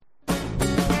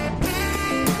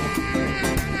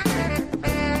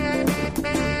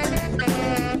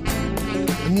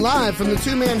live from the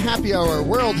Two-Man Happy Hour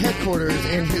World Headquarters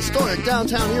in historic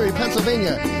downtown Erie,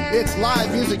 Pennsylvania. It's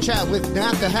live music chat with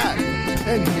Nat the Hat.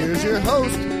 And here's your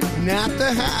host, Nat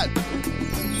the Hat.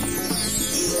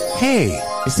 Hey,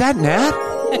 is that Nat?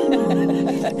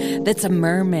 That's a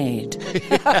mermaid.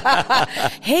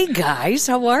 Hey, guys,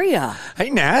 how are ya? Hey,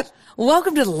 Nat.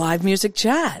 Welcome to the live music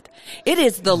chat. It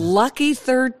is the Lucky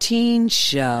 13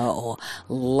 show.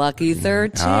 Lucky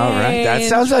 13. All right, that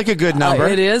sounds like a good number.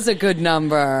 It is a good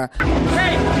number.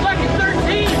 Hey, Lucky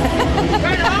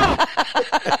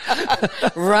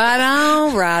 13! Right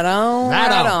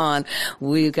on.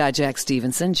 We've got Jack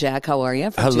Stevenson. Jack, how are you?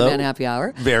 From Hello. Two-Man Happy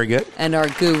Hour. Very good. And our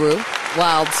guru,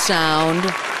 Wild Sound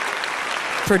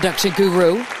production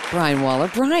guru, Brian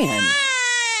Waller. Brian.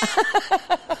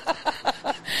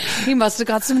 He must have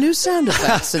got some new sound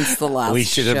effects since the last We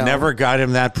should show. have never got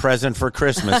him that present for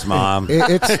Christmas, Mom.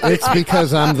 It's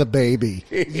because I'm the baby.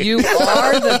 You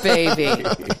are the baby.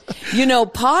 You know,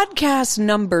 podcast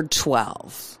number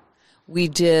 12, we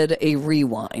did a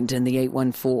rewind in the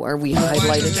 814. We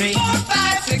highlighted. 3, 4,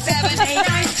 5, 6, 7, 8, 9,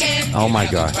 10. Oh, my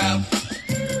God.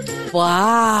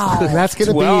 Wow. That's going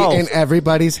to 12. be in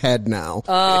everybody's head now.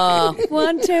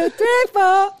 1, 2, 3,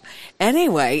 4.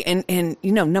 Anyway, and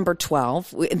you know, number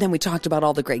 12, and then we talked about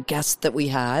all the great guests that we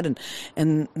had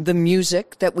and the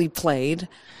music that we played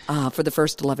for the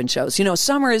first 11 shows. You know,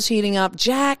 summer is heating up.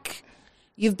 Jack,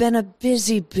 you've been a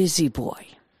busy, busy boy.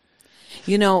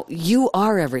 You know, you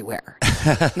are everywhere.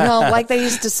 You know, like they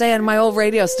used to say on my old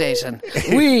radio station,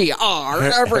 we are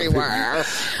everywhere.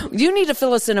 You need to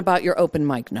fill us in about your open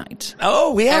mic night.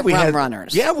 Oh, yeah. At Rum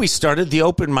Runners. Yeah, we started the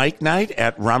open mic night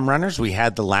at Rum Runners. We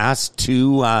had the last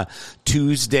two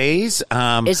Tuesdays.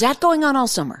 Is that going on all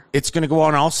summer? It's going to go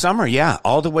on all summer, yeah,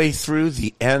 all the way through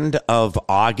the end of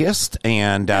August.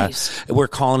 And Nice. we're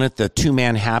calling it the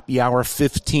Two-Man Happy Hour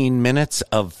 15 Minutes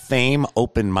of Fame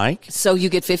open mic. So you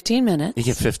get 15 minutes. You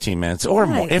get 15 minutes or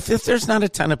more. Nice. If there's not a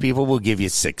ton of people, we'll give you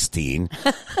 16.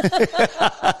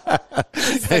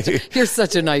 You're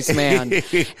such a nice man.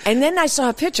 And then I saw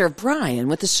a picture of Brian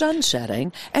with the sun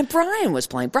setting, and Brian was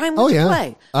playing. Brian, what did you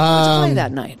play? What did you play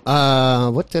that night?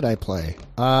 What did I play?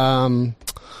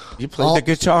 You played the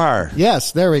guitar.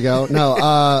 Yes, there we go. No,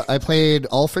 I played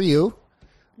All For You.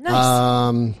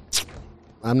 Nice.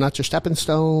 I'm Not Your Stepping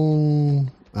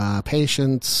Stone,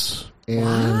 Patience, and,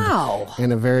 Wow.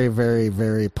 and a very, very,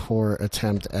 very poor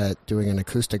attempt at doing an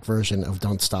acoustic version of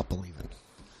Don't Stop Believin'.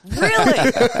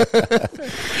 Really?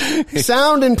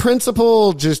 Sound and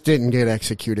principle just didn't get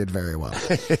executed very well.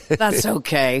 That's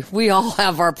okay. We all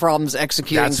have our problems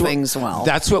executing things well.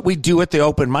 That's what we do at the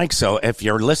open mic. So if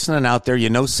you're listening out there, you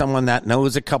know someone that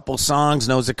knows a couple songs,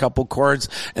 knows a couple chords,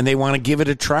 and they want to give it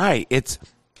a try.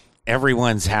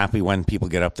 Everyone's happy when people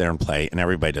get up there and play, and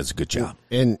everybody does a good job.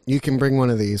 And you can bring one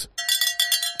of these.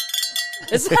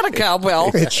 Is that a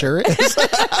cowbell? It sure is.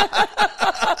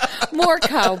 More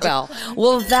cowbell.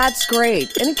 Well, that's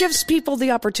great. And it gives people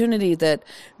the opportunity that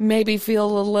maybe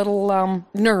feel a little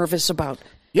nervous about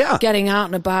getting out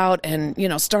and about and, you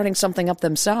know, starting something up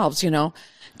themselves, you know,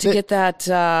 to get that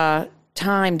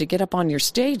time to get up on your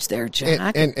stage there,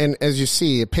 Jack. And as you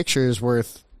see, a picture is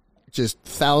worth just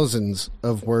thousands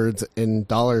of words and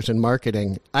dollars in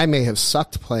marketing. I may have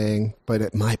sucked playing,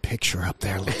 but my picture up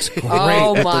there looks great.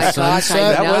 Oh, at my the gosh,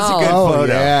 sunset. I That was a know. good Oh,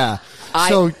 photo. yeah.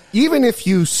 So even if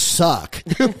you suck,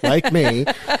 like me,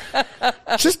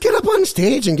 just get up on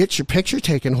stage and get your picture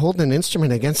taken holding an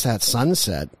instrument against that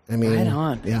sunset. I mean, Right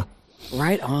on. Yeah.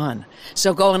 Right on.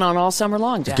 So going on all summer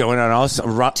long, Jack. Going on also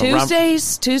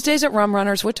Tuesdays at Rum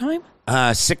Runners. What time?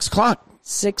 6 o'clock,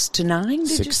 6 to 9, did you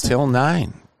 6 say? till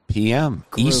 9 p.m.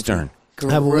 Eastern.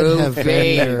 I would have been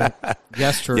Groovy. there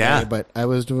yesterday, Yeah. but I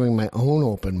was doing my own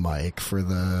open mic for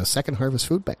the Second Harvest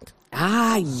Food Bank.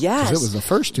 Ah, yes. 'Cause it was the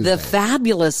first Tuesday. The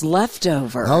fabulous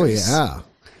leftovers. Oh, yeah.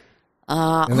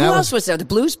 Who else was there? The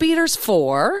Blues Beaters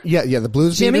 4. Yeah, the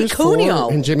Blues Jimmy Beaters 4 Cuneo.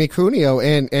 and Jimmy Cuneo,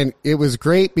 and it was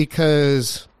great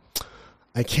because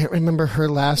I can't remember her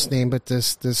last name, but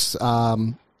this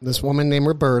woman named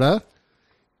Roberta,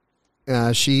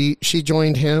 she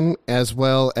joined him as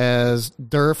well as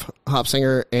Durf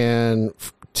Hopsinger and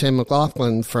Tim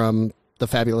McLaughlin from the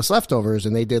Fabulous Leftovers,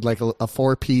 and they did like a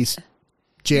 4-piece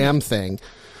jam thing.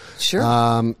 Sure.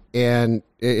 And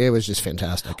it was just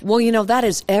fantastic. Well, you know, that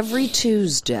is every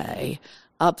Tuesday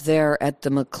up there at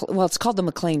the it's called the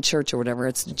McLean Church or whatever.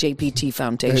 It's the JPT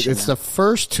Foundation. It's the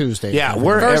first Tuesday. Yeah,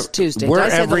 we're First Tuesday. We're Did I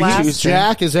say the every last? Tuesday.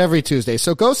 Jack is every Tuesday.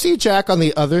 So go see Jack on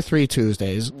the other 3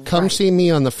 Tuesdays. Come see me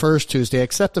on the first Tuesday,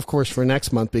 except, of course, for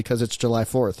next month because it's July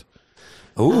 4th.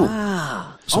 Ooh.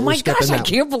 So Oh we're my skipping gosh, I that.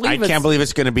 can't believe I it. can't believe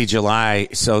it's going to be July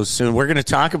so soon. We're going to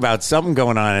talk about something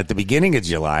going on at the beginning of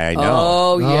July. I know.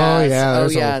 Oh, yes. yeah, Oh,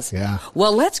 there's yes. yeah.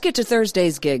 Well, let's get to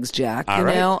Thursday's gigs, Jack. All you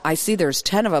right. know, I see there's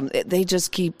 10 of them. They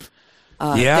just keep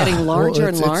Yeah. getting larger Well,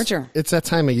 and larger. It's that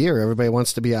time of year. Everybody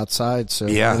wants to be outside, so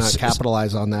Yeah, why not s-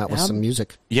 capitalize on that with some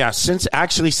music? Yeah, since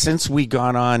we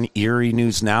got on Erie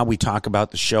News Now, we talk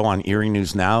about the show on Erie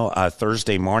News Now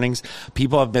Thursday mornings.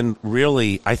 People have been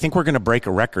really, I think we're going to break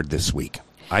a record this week.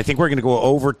 I think we're going to go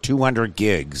over 200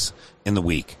 gigs in the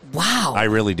week. Wow. I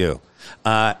really do.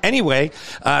 Anyway,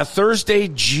 Thursday,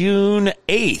 June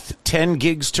 8th, 10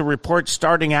 gigs to report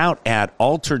starting out at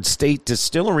Altered State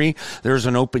Distillery. There's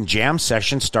an open jam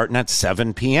session starting at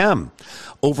 7 p.m.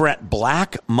 Over at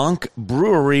Black Monk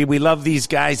Brewery, we love these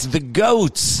guys, the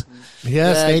Goats.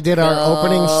 Yes, they did our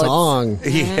opening song.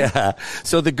 Yeah.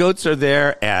 So the Goats are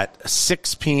there at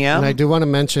 6 p.m. And I do want to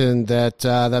mention that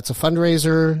that's a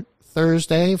fundraiser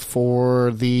Thursday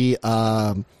for the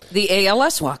The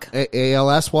ALS walk.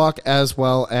 ALS walk as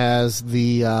well as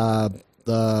the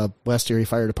West Erie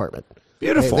Fire Department.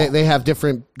 Beautiful. They have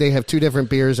two different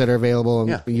beers that are available, and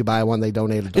Yeah. you buy one, they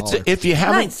donate $1.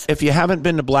 If you haven't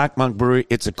been to Black Monk Brewery,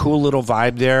 it's a cool little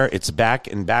vibe there. It's back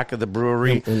of the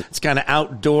brewery. It's kind of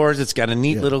outdoors. It's got a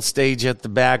neat little stage at the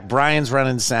back. Brian's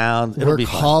running sound. It'll We're be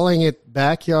fun. calling it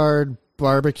Backyard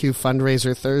Barbecue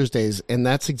Fundraiser Thursdays, and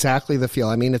that's exactly the feel.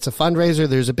 I mean, it's a fundraiser.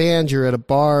 There's a band. You're at a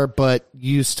bar, but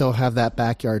you still have that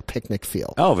backyard picnic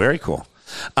feel. Oh, very cool.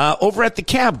 Over at the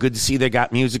Cab, good to see they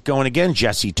got music going again.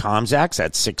 Jesse Tomzak's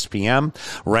at 6 p.m.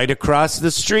 Right across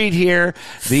the street here.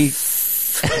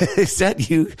 Is that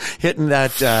you hitting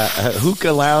that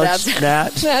hookah lounge, Nat?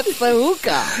 That's the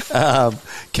hookah.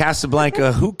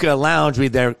 Casablanca Hookah Lounge, we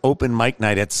their open mic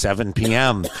night at 7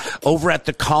 p.m. Over at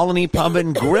the Colony Pub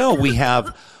and Grill, we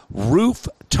have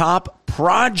Rooftop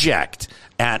Project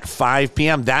at 5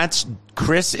 p.m. That's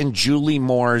Chris and Julie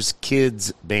Moore's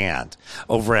kids band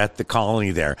over at the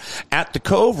Colony there. At the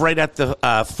Cove, right at the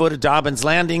foot of Dobbins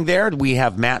Landing there, we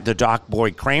have Matt the Dock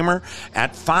Boy Kramer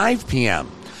at 5 p.m.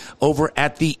 Over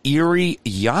at the Erie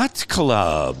Yacht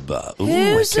Club. Ooh,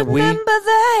 Who's a can we- member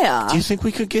there? Do you think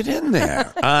we could get in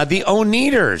there? The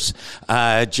Oneaters,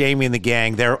 Jamie and the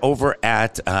gang, they're over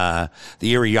at the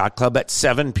Erie Yacht Club at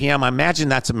 7 p.m. I imagine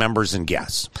that's a members and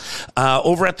guests.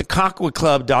 Over at the Cockwood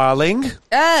Club, darling,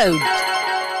 Oh,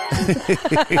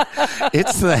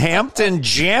 it's the Hampton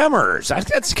Jammers.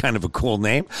 That's kind of a cool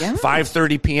name. Yeah.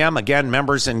 5:30 p.m. Again,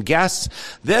 members and guests.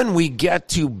 Then we get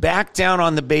to back down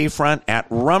on the Bayfront at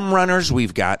Rum Runners.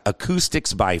 We've got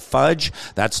Acoustics by Fudge.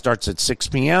 That starts at 6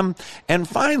 p.m. And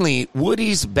finally,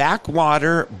 Woody's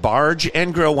Backwater Barge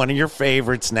and Grill, one of your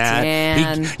favorites, Nat.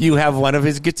 Dan. You have one of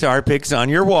his guitar picks on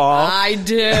your wall. I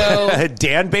do.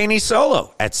 Dan Baney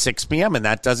solo at 6 p.m. And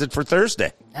that does it for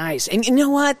Thursday. Nice. And you know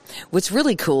what? What's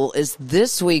really cool is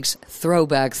this week's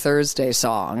Throwback Thursday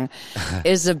song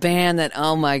is a band that,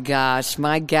 oh my gosh,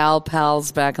 my gal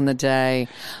pals back in the day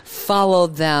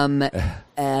followed them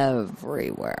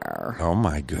everywhere. Oh,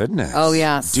 my goodness. Oh,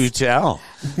 yes. Do tell.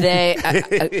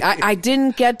 I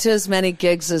didn't get to as many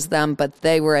gigs as them, but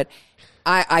they were at,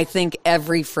 I think,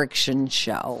 every Friction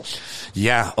show.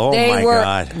 Yeah. Oh, They my were,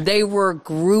 God. They were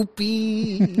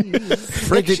groupies.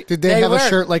 Did they have were. a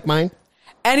shirt like mine?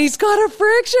 And he's got a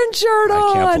Friction shirt on.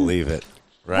 I can't believe it.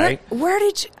 Right? Where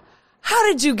did you? How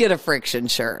did you get a Friction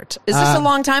shirt? Is this a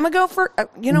long time ago? For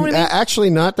you know what I mean? Actually,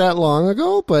 not that long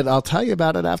ago, but I'll tell you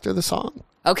about it after the song.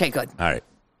 Okay, good. All right.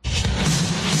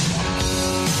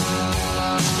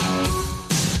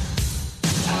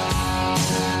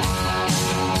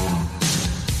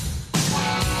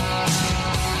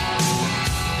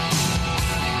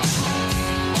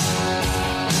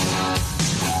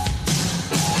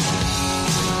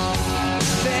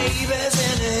 Babies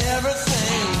into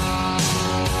everything.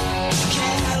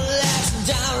 Cadillacs and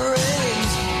diamond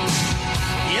rings.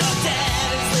 Your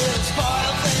daddy's little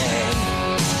spoiled thing.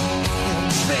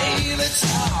 Baby,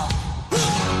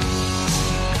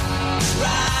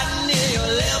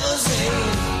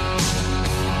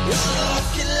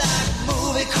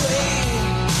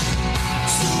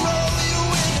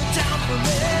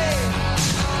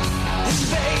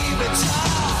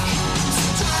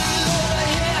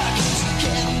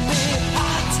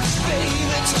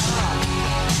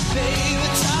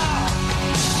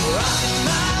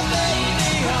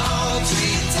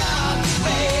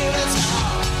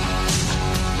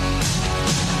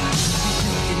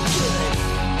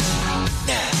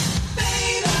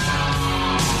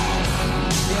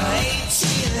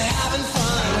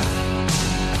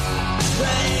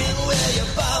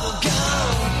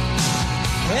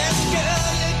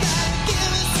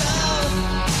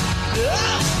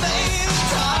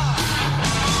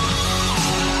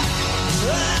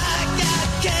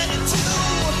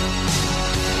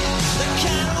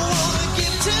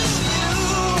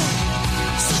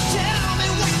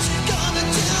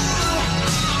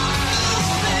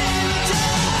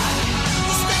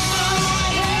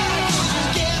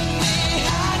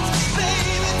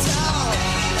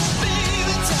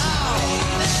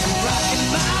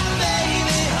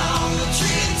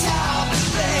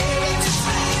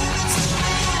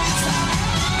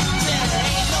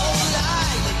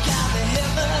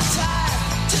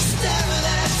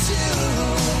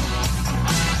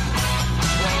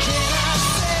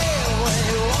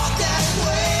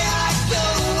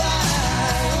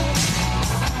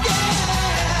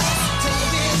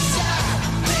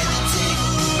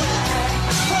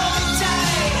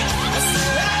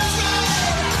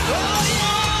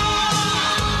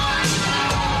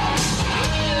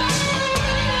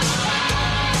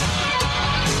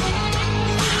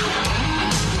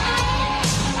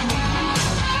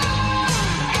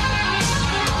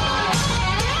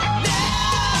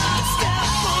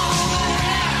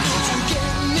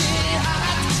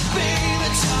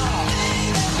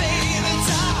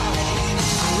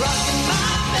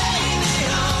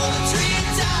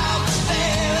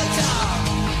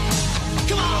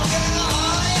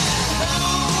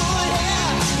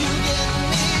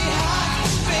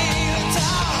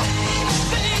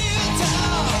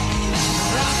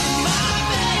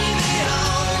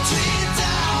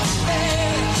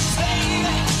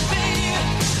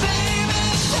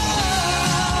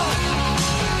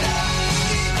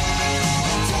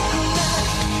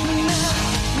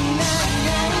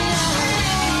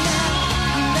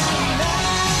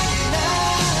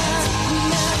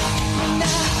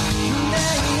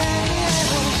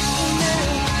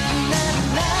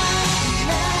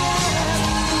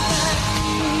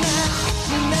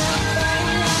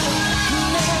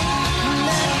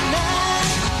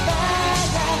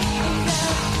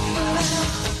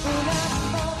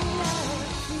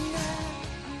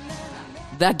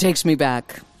 that takes me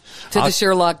back to the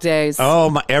Sherlock days.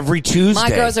 Oh, every Tuesday. My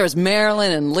girls, there was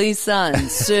Marilyn and Lisa and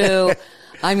Sue.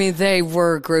 I mean, they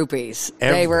were groupies.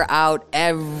 They were out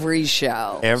every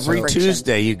show. Every Friction.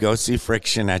 Tuesday, you go see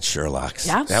Friction at Sherlock's.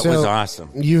 Yeah. That So, was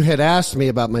awesome. You had asked me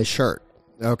about my shirt.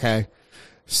 Okay.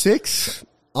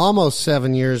 Almost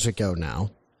 7 years ago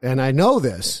now. And I know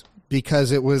this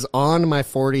because it was on my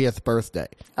 40th birthday.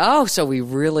 Oh, so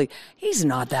he's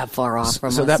not that far off from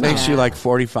us. So that makes you like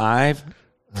 45?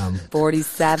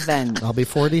 47. I'll be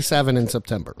 47 in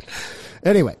September.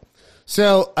 Anyway,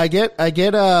 so I get a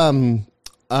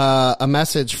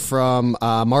message from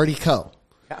Marty Coe.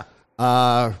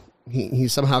 Yeah. He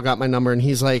somehow got my number, and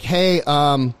he's like, "Hey,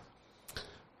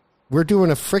 we're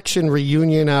doing a Friction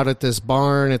reunion out at this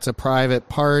barn. It's a private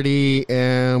party,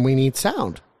 and we need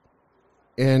sound."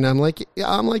 And I'm like,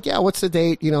 yeah, what's the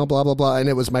date? You know, blah blah blah. And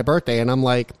it was my birthday, and I'm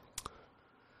like,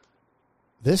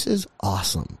 this is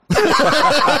awesome.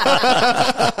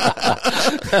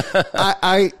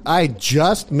 I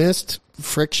just missed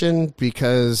Friction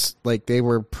because like they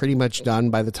were pretty much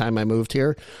done by the time I moved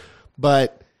here,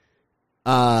 but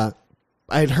I'd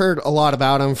heard a lot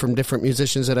about them from different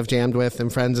musicians that I've jammed with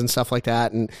and friends and stuff like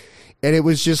that, and it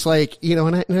was just like, you know,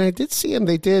 and I did see them.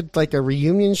 They did like a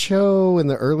reunion show in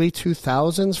the early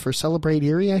 2000s for Celebrate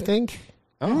Erie, I think.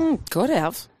 Oh, could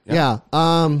have. Yeah.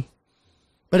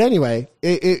 But anyway,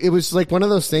 it was like one of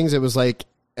those things. It was like,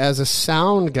 as a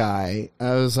sound guy,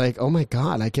 I was like, oh my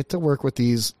God, I get to work with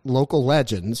these local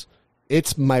legends.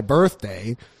 It's my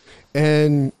birthday.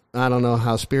 And I don't know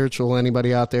how spiritual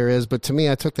anybody out there is, but to me,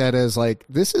 I took that as like,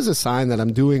 this is a sign that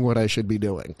I'm doing what I should be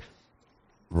doing.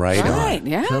 Right Right, on.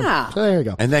 yeah. So there you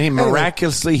go. And then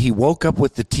he woke up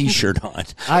with the T-shirt on.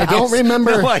 I don't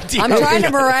remember. No idea. I'm trying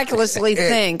to miraculously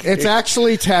think. It's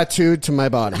actually tattooed to my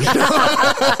body.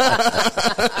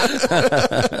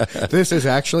 This is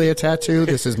actually a tattoo.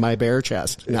 This is my bare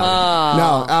chest.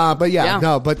 But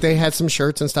they had some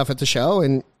shirts and stuff at the show,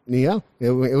 and yeah,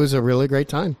 it was a really great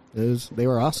time. They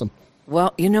were awesome.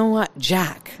 Well, you know what,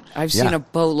 Jack? I've seen a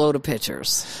boatload of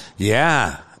pictures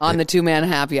Yeah. on the two-man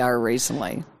happy hour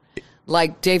recently.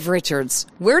 Like Dave Richards.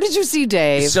 Where did you see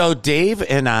Dave? So Dave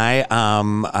and I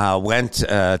went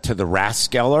to the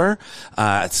Rathskeller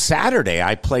Saturday.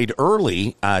 I played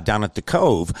early down at the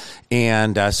Cove,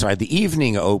 and so I had the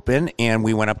evening open, and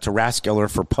we went up to Rathskeller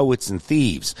for Poets and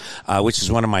Thieves, which is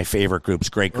one of my favorite groups.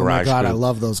 Great garage Oh my God, group. I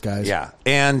love those guys. Yeah.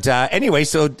 And anyway,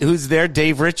 so who's there?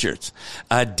 Dave Richards.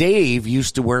 Dave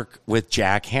used to work with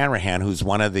Jack Hanrahan, who's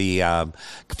one of the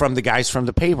from the guys from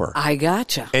the paper. I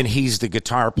gotcha. And he's the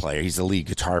guitar player. He's the lead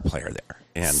guitar player there.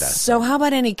 And So how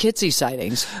about any Kitsy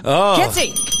sightings? oh,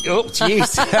 Kitsy! Oh, jeez.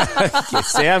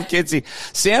 Sam Kitsy.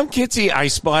 Sam Kitsy, I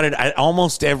spotted at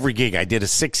almost every gig. I did a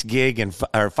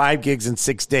 5 gigs in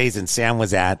 6 days, and Sam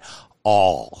was at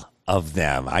all of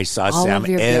them. I saw All Sam of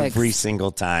your every gigs.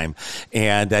 single time,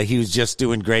 and he was just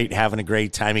doing great, having a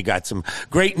great time. He got some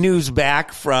great news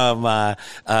back from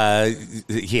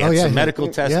he had some medical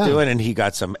tests doing, and he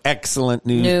got some excellent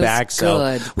news back. So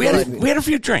good, we had a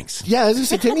few drinks. Yeah, I was gonna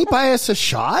say, didn't he buy us a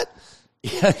shot?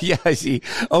 Yeah. He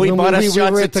When bought us we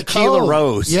shots were at Tequila Cove.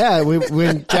 Rose. Yeah,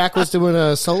 when Jack was doing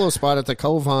a solo spot at the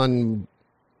Cove on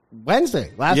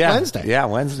Wednesday. Yeah,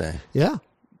 Wednesday. Yeah.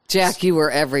 Jack, you were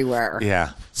everywhere.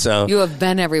 Yeah. So You have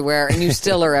been everywhere, and you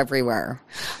still are everywhere.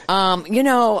 You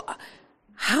know,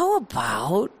 how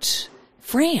about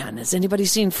Fran? Has anybody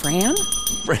seen Fran?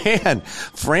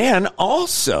 Fran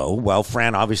also, well,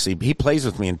 Fran obviously, he plays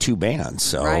with me in 2 bands.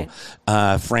 So, Right.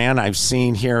 Fran I've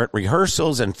seen here at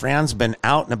rehearsals, and Fran's been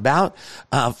out and about.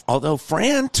 Although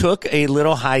Fran took a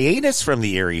little hiatus from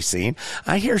the Erie scene,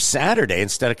 I hear Saturday,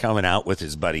 instead of coming out with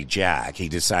his buddy Jack, he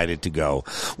decided to go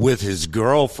with his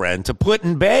girlfriend to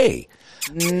Put-in-Bay.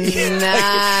 Nice.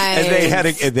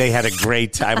 And they had a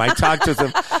great time. I talked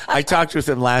with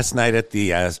him last night at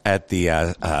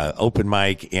the open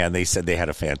mic, and they said they had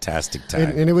a fantastic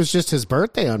time. And it was just his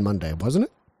birthday on Monday, wasn't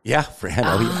it? Yeah, Fran.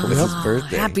 It was his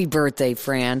birthday. Happy birthday,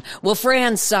 Fran. Well,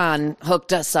 Fran's son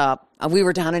hooked us up. We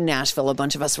were down in Nashville. A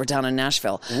bunch of us were down in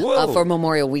Nashville for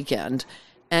Memorial Weekend.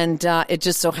 And it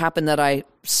just so happened that I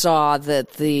saw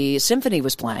that the symphony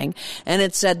was playing, and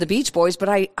it said the Beach Boys, but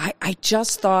I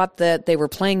just thought that they were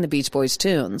playing the Beach Boys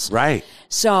tunes. Right.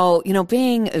 So, you know,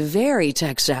 being very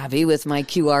tech savvy with my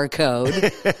QR code,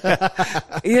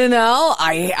 you know,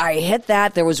 I hit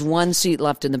that. There was 1 seat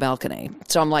left in the balcony.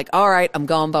 So I'm like, all right, I'm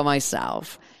going by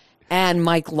myself. And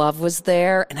Mike Love was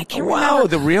there, and I can't remember. Wow,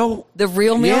 the real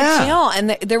Neil Yeah. Chill, and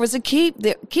there was a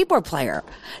keyboard player.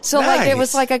 So like it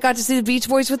was Nice. like I got to see the Beach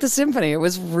Boys with the symphony. It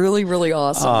was really, really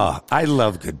awesome. Oh, I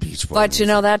love good Beach Boys. but you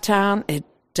know that town, it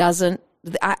doesn't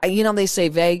they say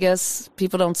Vegas,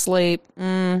 people don't sleep.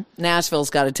 Nashville's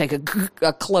got to take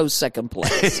a close second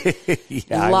place.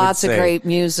 Yeah, Lots of great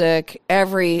music.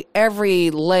 Every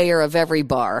layer of every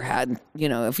bar had,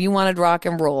 if you wanted rock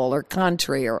and roll or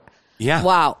country or. Yeah.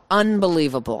 Wow.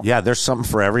 Unbelievable. Yeah, there's something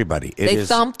for everybody. They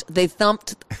thumped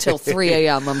till 3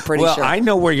 a.m., I'm pretty well, sure. I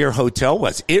know where your hotel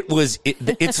was.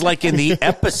 It's like in the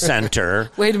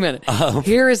epicenter. Wait a minute.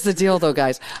 Here is the deal, though,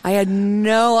 guys. I had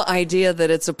no idea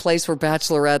that it's a place where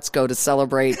bachelorettes go to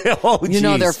celebrate,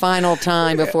 their final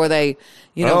time before they,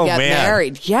 get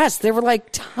married. Yes, there were like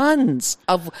tons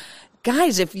of...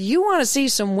 Guys, if you want to see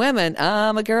some women,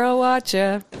 I'm a girl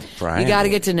watcher. Brian. You got to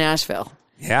get to Nashville.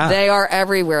 Yeah. They are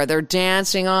everywhere. They're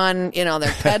dancing on,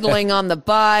 they're pedaling on the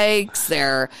bikes.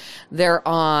 They're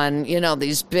on,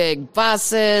 these big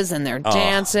buses and they're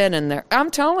dancing and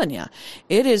I'm telling you,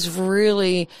 it is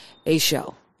really a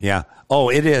show. Yeah. Oh,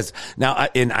 it is. Now,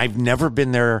 and I've never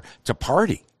been there to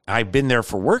party. I've been there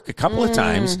for work a couple of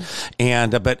times,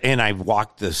 and I've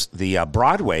walked the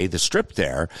Broadway, the strip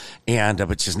there,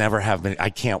 but just never have been. I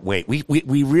can't wait.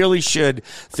 We really should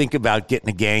think about getting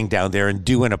a gang down there and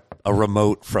doing a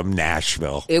remote from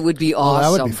Nashville. It would be awesome.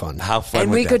 Oh, that would be fun. How fun!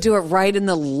 And would we that could be? do it right in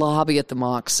the lobby at the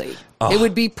Moxie. It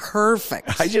would be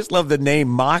perfect. I just love the name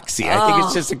Moxie. I think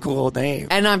it's just a cool name.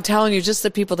 And I'm telling you, just the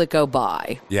people that go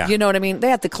by. Yeah. You know what I mean? They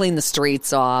have to clean the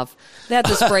streets off. They have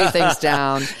to spray things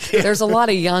down. Yeah. There's a lot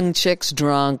of young chicks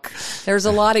drunk. There's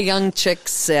a lot of young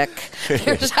chicks sick.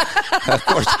 Of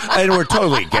course. And we're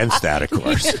totally against that, of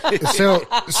course. So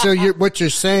what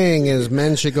you're saying is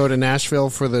men should go to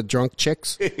Nashville for the drunk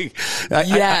chicks?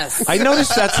 Yes. I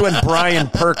noticed that's when Brian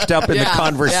perked up in the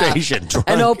conversation. Yeah.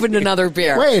 And opened another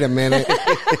beer. Wait a minute.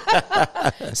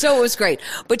 So it was great.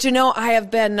 But I have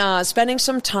been spending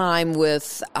some time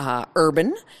with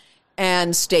Urban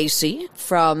and Stacy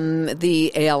from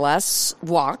the ALS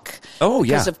Walk. Oh,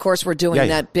 yeah. Because, of course, we're doing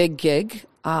that big gig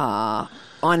on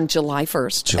July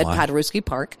 1st at Paderewski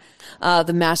Park.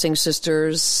 The Massing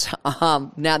Sisters,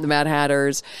 Nat and the Mad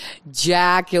Hatters,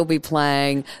 Jack, you'll be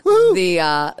playing. Woo!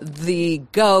 The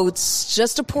Goats,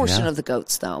 just a portion of the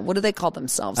Goats, though. What do they call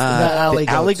themselves? The Alley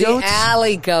Goats. The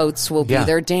Alley Goats will be Yeah.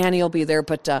 there. Danny will be there.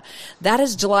 But that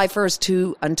is July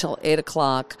 1st until 8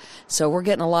 o'clock. So we're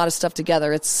getting a lot of stuff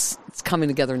together. It's coming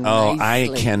together nicely. Oh, I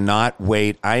cannot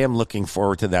wait. I am looking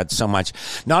forward to that so much.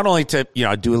 Not only to,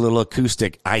 do a little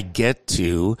acoustic, I get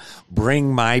to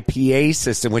bring my PA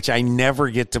system, which I never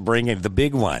get to bring in, the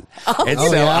big one. And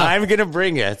so I'm going to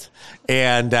bring it,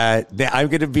 and I'm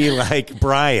going to be like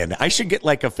Brian. I should get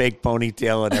like a fake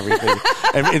ponytail and everything.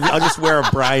 and I'll just wear a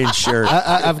Brian shirt.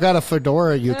 I've got a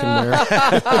fedora you can wear.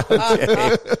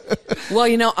 Okay.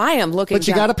 Well, I am looking. But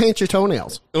you got to paint your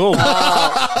toenails. Oh,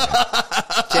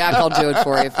 Jack, I'll do it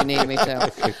for you if you need me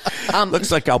to.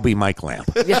 looks like I'll be Mike Lamp.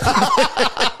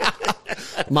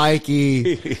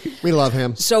 Mikey. We love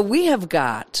him. So we have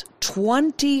got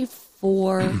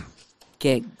 24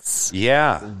 gigs.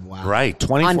 Yeah, right.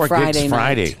 24 On Friday gigs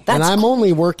Friday. night. That's And I'm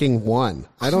only working one.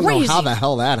 I don't know how crazy. the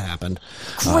hell that happened.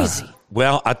 crazy.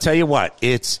 Well, I'll tell you what,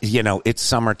 it's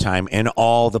summertime in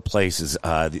all the places.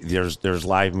 There's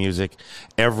live music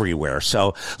everywhere.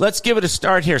 So let's give it a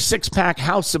start here. 6-Pack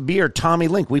House of Beer, Tommy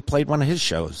Link. We played one of his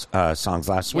songs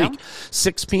last week.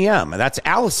 6 p.m. That's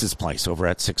Alice's place over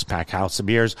at 6-Pack House of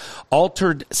Beers.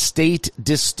 Altered State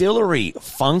Distillery,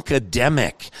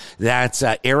 Funkademic. That's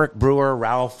Eric Brewer,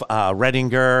 Ralph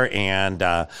Redinger, and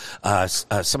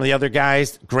some of the other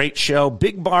guys. Great show.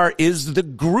 Big Bar is The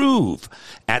Groove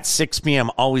at 6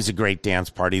 p.m. Always a great dance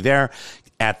party there.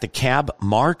 At the Cab,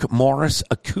 Mark Morris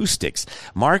Acoustics.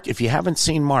 Mark, if you haven't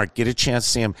seen Mark, get a chance to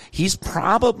see him. He's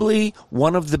probably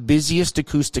one of the busiest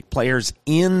acoustic players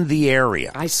in the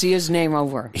area. I see his name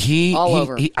over.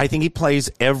 Over. I think he plays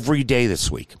every day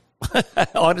this week.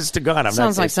 Honest to God, I'm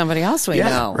Sounds not like somebody else we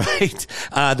know. Right.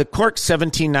 The Cork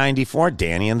 1794,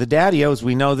 Danny and the Daddy-O's.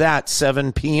 We know that,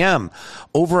 7 p.m.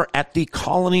 Over at the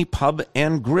Colony Pub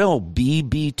and Grill,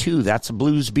 BB2. That's a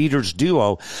Blues Beaters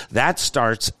duo. That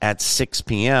starts at 6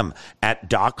 p.m. at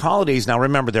Doc Holidays. Now,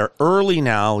 remember, they're early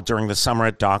now during the summer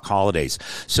at Doc Holidays.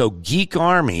 So Geek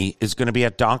Army is going to be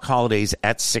at Doc Holidays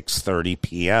at 6:30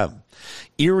 p.m.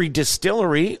 Erie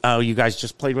Distillery, you guys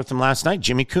just played with them last night.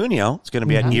 Jimmy Cuneo. It's going to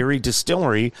be at Erie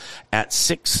Distillery at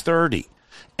 6:30.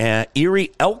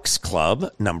 Erie Elks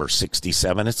Club, number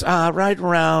 67. It's right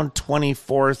around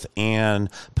 24th and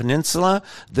Peninsula.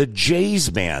 The Jays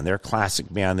Band, their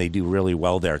classic band, they do really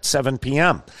well there at 7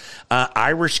 p.m.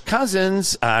 Irish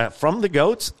Cousins from the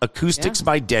Goats, Acoustics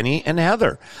by Denny and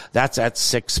Heather. That's at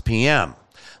 6 p.m.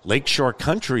 Lakeshore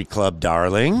Country Club,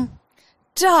 darling.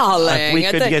 darling. We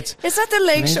could get- Is that the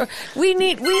Lakeshore?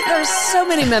 There's so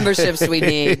many memberships we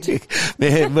need.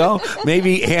 Well,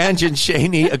 maybe Ange and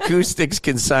Shaney Acoustics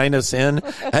can sign us in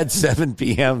at 7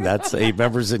 p.m. That's a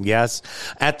members and guests.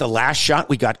 At the Last Shot,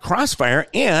 we got Crossfire,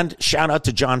 and shout out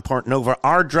to John Portnova,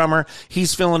 our drummer.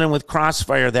 He's filling in with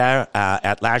Crossfire there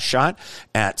at Last Shot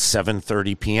at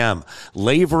 7:30 p.m.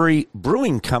 Lavery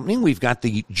Brewing Company, we've got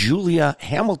the Julia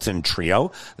Hamilton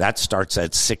Trio. That starts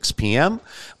at 6 p.m.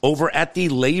 Over at the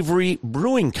Lavery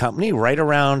Brewing Company, right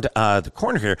around the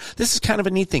corner here. This is kind of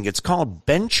a neat thing. It's called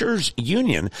Benchers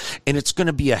Union, and it's going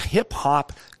to be a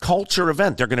hip-hop culture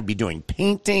event. They're going to be doing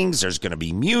paintings. There's going to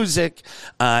be music.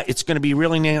 It's going to be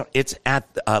really neat. It's at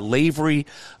Lavery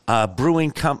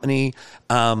Brewing Company,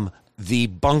 the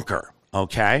Bunker.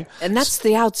 Okay. And that's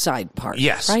the outside part.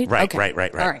 Yes. Right? Right. Okay.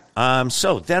 Right. All right.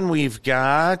 So then we've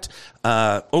got,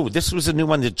 this was a new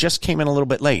one that just came in a little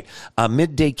bit late.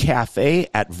 Midday Cafe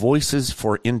at Voices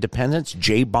for Independence.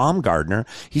 Jay Baumgardner.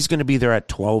 He's going to be there at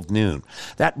 12 noon.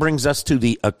 That brings us to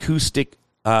the acoustic,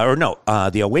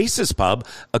 the Oasis Pub.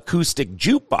 Acoustic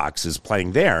Jukebox is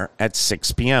playing there at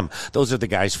 6 p.m. Those are the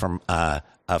guys from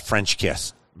French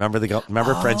Kiss.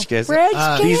 Remember French Kiss? French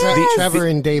Kiss. Trevor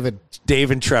and David.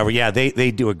 Dave and Trevor, yeah,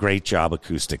 they do a great job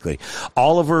acoustically.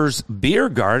 Oliver's Beer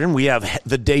Garden, we have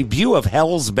the debut of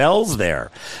Hell's Bells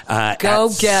there. Go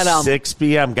get 'em. 6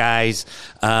 p.m., guys.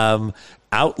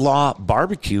 Outlaw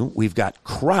Barbecue, we've got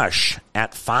Crush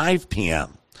at 5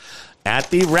 p.m.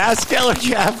 At the Rathskeller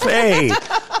Cafe.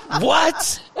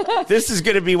 What? This is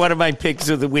going to be one of my picks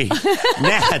of the week.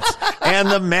 Nat and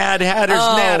the Mad Hatters.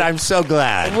 Nat, I'm so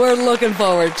glad. We're looking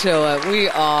forward to it. We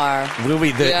are. The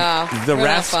we're gonna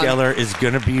have fun. Rathskeller is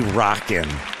going to be rocking.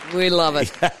 We love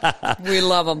it. We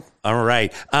love them. All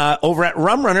right. Over at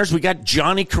Rum Runners, we got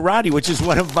Johnny Karate, which is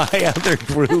one of my other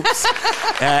groups,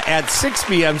 at 6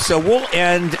 p.m. So we'll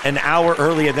end an hour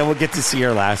early, and then we'll get to see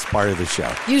our last part of the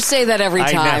show. You say that every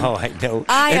time. I know.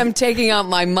 I am taking out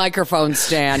my microphone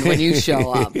stand when you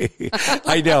show up.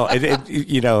 I know.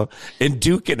 And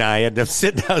Duke and I end up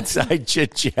sitting outside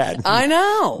chit-chatting. I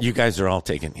know. You guys are all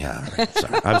taking, yeah. All right,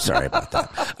 sorry. I'm sorry about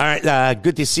that. All right.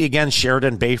 Good to see you again,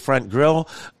 Sheridan Bayfront Grill.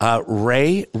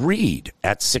 Ray Reed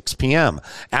at 6 p.m.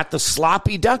 At the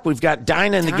Sloppy Duck, we've got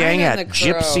Dinah and the gang at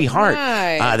Gypsy Heart.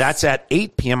 Nice. That's at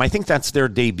 8 p.m. I think that's their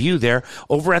debut there.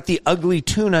 Over at the Ugly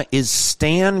Tuna is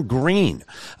Stan Green.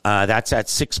 That's at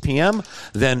 6 p.m.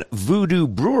 Then Voodoo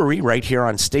Brewery right here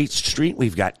on State Street.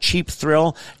 We've got Cheap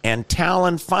Thrill and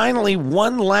Talon. Finally,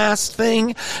 one last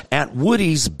thing at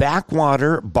Woody's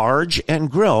Backwater Barge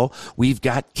and Grill. We've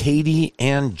got Katie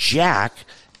and Jack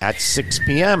at 6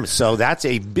 p.m. So that's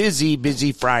a busy,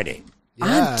 busy Friday.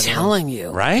 I'm telling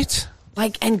you. Right?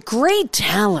 And great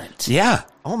talent. Yeah.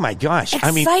 Oh, my gosh.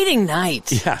 Exciting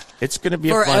night. Yeah, it's going to be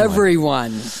for a fun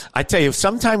everyone. one. I tell you,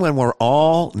 sometime when we're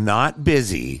all not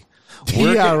busy,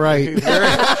 we're right. We're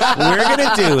going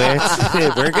to do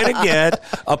it. We're going to get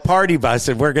a party bus,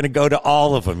 and we're going to go to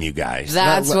all of them, you guys.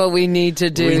 That's what we need to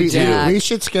do, Jack. We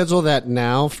should schedule that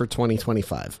now for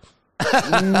 2025.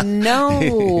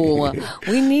 No,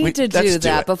 we need to do let's do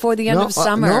that it. before the end of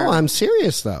summer. No, I'm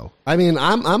serious though. I mean,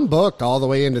 I'm booked all the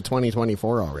way into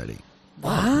 2024 already.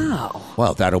 Wow.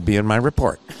 Well, that'll be in my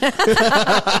report. Well,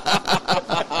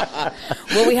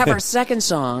 we have our second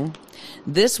song.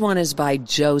 This one is by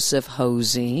Joseph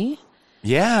Hosey.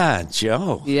 Yeah,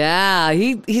 Joe. Yeah,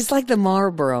 he's like the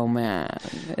Marlboro Man,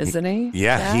 isn't he?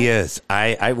 Yeah, Jack? he is.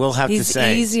 I will have He's to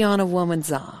say. easy on a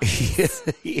woman's eyes.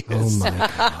 He is. Oh my God.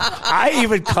 I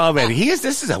even commented,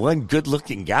 this is a one good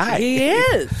looking guy. He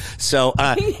is. So,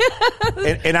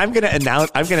 and I'm going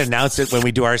to announce it when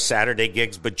we do our Saturday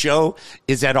gigs, but Joe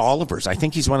is at Oliver's. I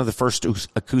think he's one of the first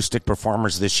acoustic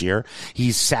performers this year.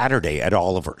 He's Saturday at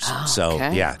Oliver's. Oh, so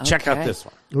okay. yeah, check out Okay. this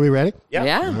one. Are we ready?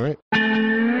 Yeah. All right.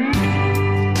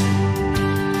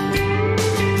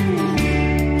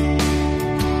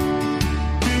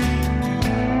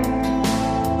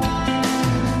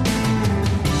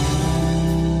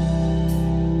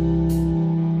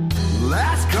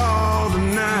 Last call, the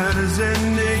night is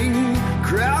ending.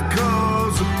 Crowd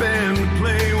calls the band to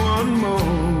play one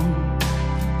more.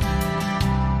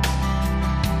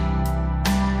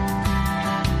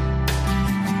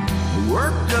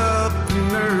 Worked up the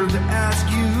nerve to ask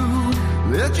you,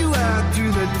 let you out to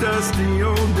the dusty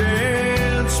old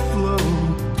dance floor.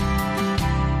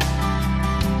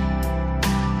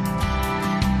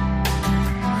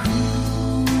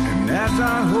 And as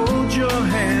I hold your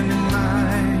hand in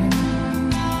mine,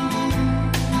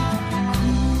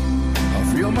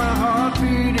 I feel my heart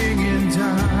beating in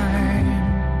time.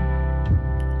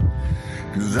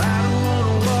 'Cause I don't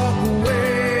wanna walk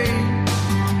away,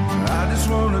 I just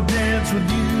wanna dance dance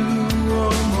with you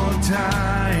one more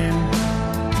time.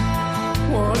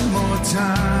 One more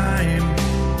time.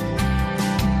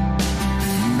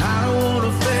 I don't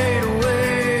wanna fade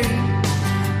away.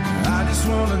 I just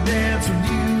wanna dance with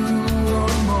you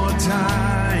one more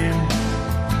time.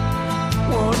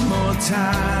 One more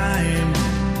time.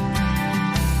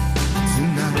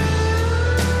 Tonight.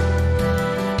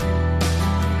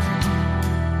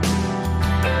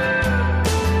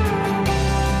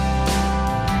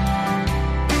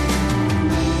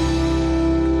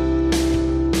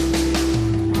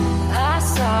 I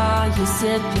saw you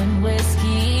sipping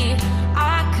whiskey.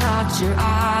 I caught your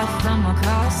eye from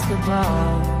across the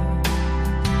bar.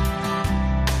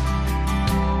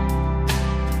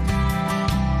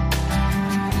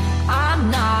 I'm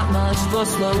not much for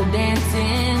slow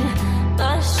dancing,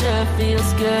 but sure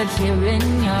feels good here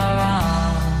in your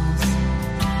arms.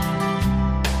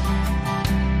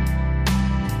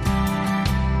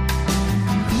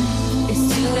 It's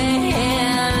 2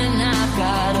 a.m. and I've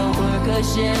gotta work a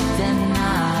shift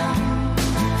tonight,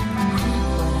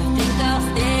 but I think I'll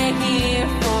stay here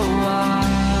for a while.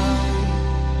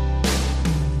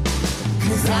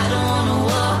 'Cause I don't wanna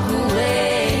walk away,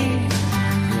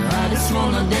 I just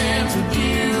wanna dance with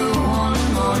you one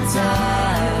more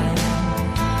time.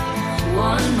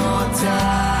 One more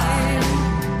time.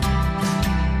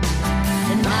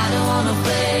 And I don't wanna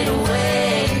fade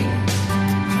away,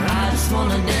 I just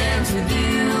wanna dance with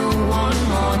you one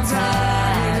more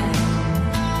time.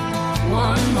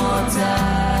 One more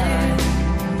time.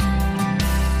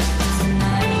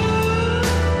 Tonight.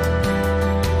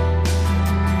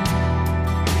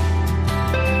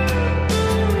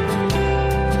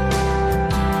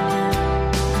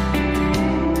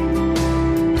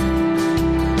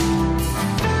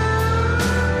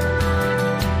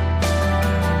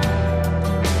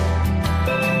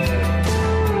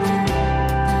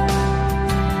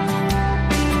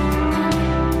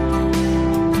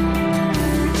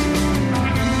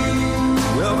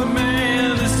 Well, the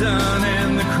man is done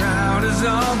and the crowd is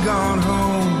all gone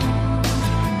home.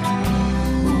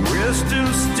 But we're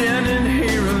still standing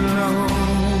here alone.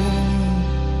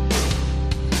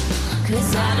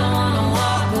 'Cause I don't wanna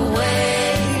walk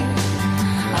away,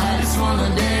 I just wanna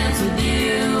dance with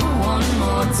you one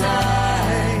more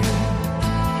time.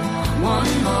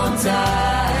 One more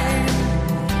time.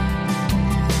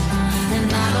 And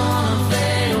I don't wanna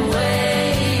fade away,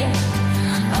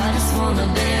 I just wanna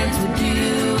dance with you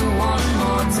one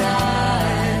more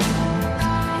time.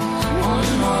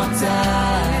 One more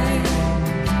time.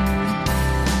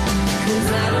 'Cause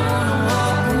I don't wanna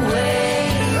walk away,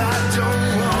 I don't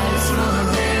I just wanna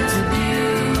dance with you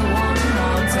one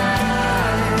more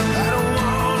time. I don't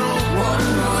wanna One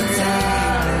more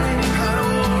time. I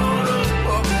don't wanna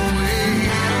walk away.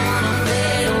 I don't wanna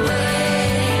fade away,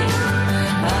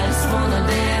 I just wanna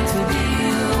dance with you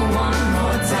one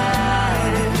more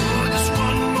time. Just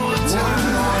one more One time.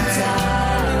 more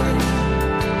time.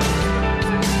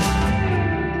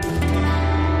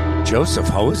 Joseph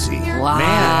Hosey. Wow.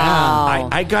 Man,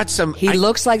 I got some. He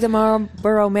looks like the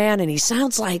Marlboro Man, and he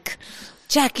sounds like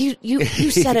Jack. You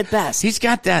said it best. He's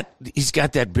got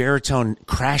that baritone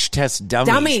Crash Test Dummies.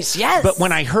 Dummies, yes. But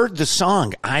when I heard the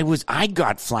song, I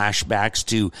got flashbacks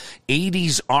to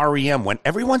 80s REM, when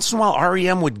every once in a while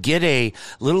REM would get a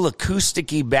little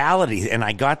acousticy ballady, and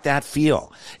I got that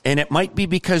feel. And it might be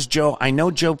because I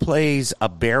know Joe plays a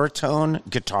baritone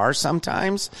guitar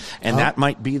sometimes, and that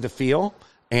might be the feel.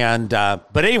 And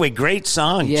but anyway, great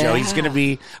song, Yeah. Joe. He's going to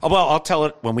be. Oh, well, I'll tell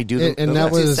it when we do the. And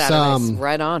that was Saturdays.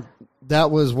 Right on.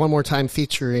 that was one more time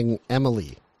featuring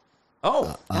Emily.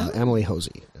 Emily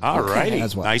Hosey. All righty.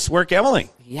 As well. Nice work, Emily.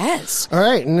 Yes. All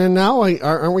right, and then now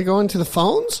aren't we going to the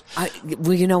phones?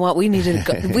 Well, you know what? We need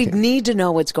to. We need to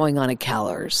know what's going on at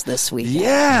Keller's this weekend.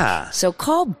 Yeah. So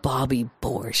call Bobby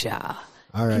Borgia.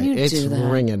 All right, Can you it's do that?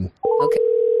 ringing. Okay.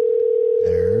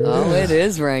 There. Oh, it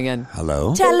is ringing.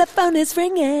 Hello. Telephone is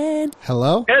ringing.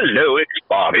 Hello. Hello, it's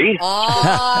Bobby.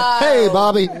 Hey,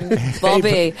 Bobby.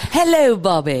 Bobby. Hello,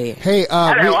 Bobby. Hey,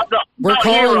 Hello, we're I'm not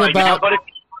here calling right now, about but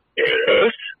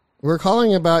yes. we're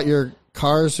calling about your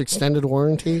car's extended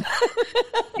warranty.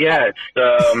 Yes,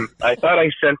 I thought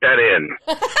I sent that in.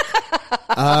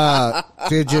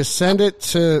 Did you send it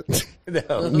to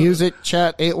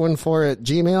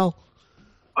musicchat814@gmail.com?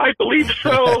 I believe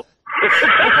so.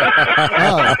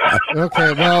 Oh,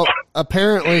 okay. Well,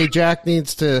 apparently Jack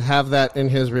needs to have that in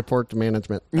his report to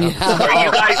management. Are you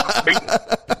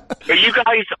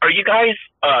guys,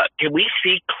 can we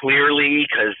see clearly?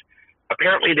 Because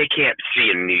apparently they can't see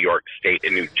in New York State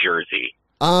and New Jersey.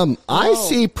 I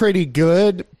see pretty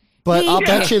good, But I'll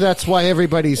bet you that's why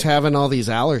everybody's having all these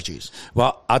allergies.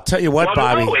 Well, I'll tell you what, Well,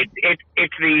 Bobby. no, it's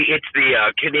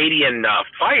the Canadian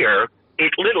fire.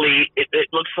 It literally it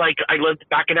looks like I lived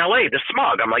back in L.A. The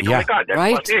smog. I'm like, Yeah. oh my god, that's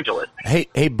Right. Los Angeles.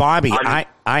 Hey, Bobby,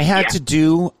 I had to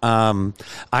do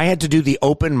the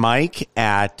open mic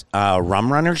at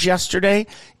Rum Runners yesterday,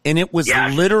 and it was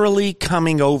Yes. literally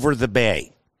coming over the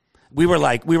bay. We were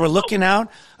looking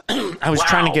out. I was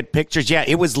trying to Wow. get pictures. Yeah,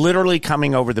 it was literally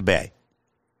coming over the bay.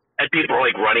 And people are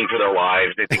like running for their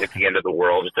lives. They think it's the end of the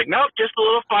world. It's like, nope, just a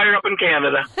little fire up in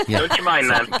Canada. Don't you mind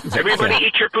that? Everybody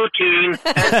eat your poutine.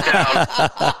 Heads down.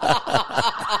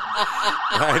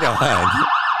 Right on.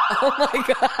 Oh my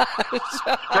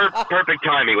gosh. Perfect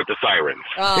timing with the sirens.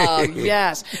 Oh,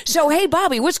 yes. So, hey,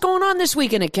 Bobby, what's going on this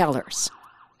weekend at Keller's?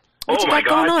 What Oh you my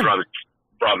got going God! on?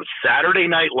 From Saturday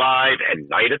Night Live and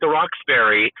Night at the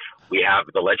Roxbury, we have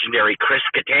the legendary Chris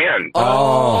Kattan.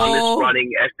 Oh. He's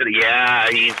running. Yeah,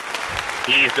 he's.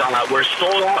 We're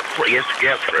sold out. Yes,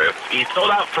 Chris. He's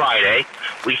sold out Friday.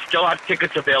 We still have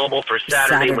tickets available for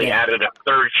Saturday. And we Saturday. added a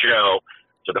third show.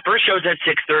 So the first show's at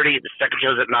 6:30. The second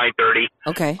show's at 9:30.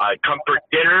 Okay. Come for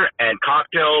dinner and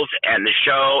cocktails and the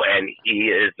show. And he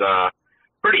is a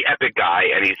pretty epic guy.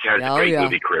 And he has Oh, a great yeah.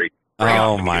 movie career.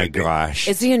 Oh my gosh.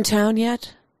 Is he in town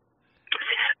yet?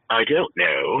 I don't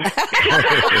know.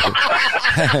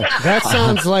 That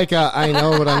sounds like I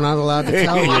know, but I'm not allowed to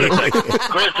tell you.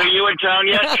 Chris, are you in town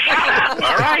yet? Shut up.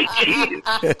 All right, jeez.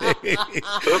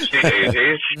 Oopsie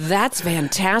daisies. That's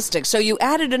fantastic. So you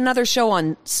added another show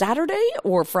on Saturday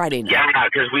or Friday night? Yeah,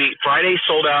 because Friday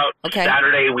sold out. Okay.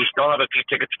 Saturday, we still have a few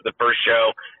tickets for the first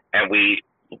show, and we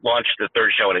launched the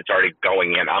third show, and it's already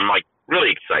going in. I'm like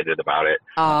really excited about it.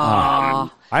 I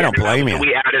don't blame you.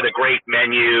 We added a great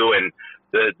menu, and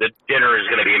the dinner is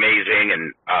going to be amazing,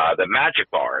 and the Magic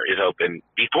Bar is open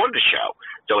before the show,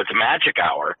 so it's a magic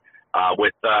hour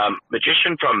with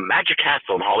magician from Magic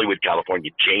Castle in Hollywood,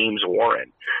 California, James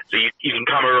Warren. So you can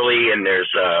come early, and there's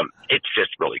it's just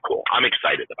really cool. I'm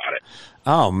excited about it.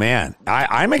 Oh man,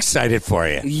 I'm excited for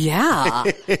you. Yeah.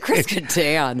 Chris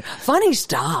Kattan. Funny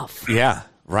stuff. Yeah,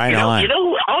 right on. You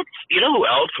know who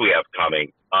else we have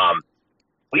coming?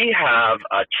 We have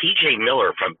T.J.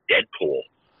 Miller from Deadpool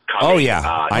coming. Oh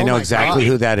yeah, I know exactly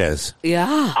who that is. Yeah.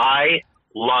 I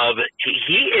love.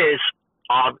 He is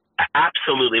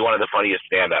absolutely one of the funniest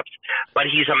stand-ups, but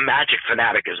he's a magic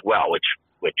fanatic as well,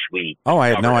 which we. Oh, I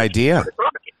had no covered. idea.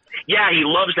 Yeah, he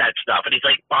loves that stuff, and he's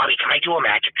like, Bobby, can I do a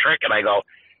magic trick? And I go,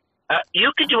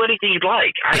 you can do anything you'd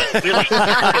like. I really get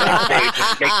on stage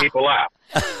and make people laugh.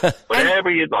 Whatever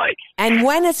you'd like. And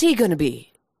when is he going to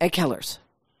be at Keller's?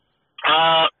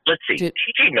 Let's see.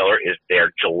 T.J. Miller is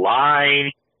there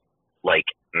July. I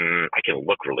can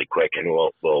look really quick, and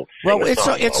we'll. Well, sing a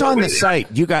song it's while on we're the waiting.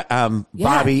 site. You got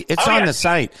Bobby. It's on the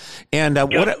site. And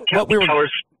what we were.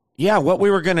 Colors. Yeah, what we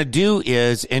were going to do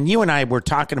is, and you and I were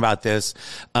talking about this,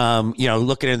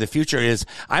 looking into the future is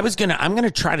I'm going to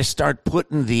try to start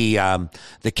putting the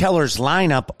Keller's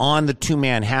lineup on the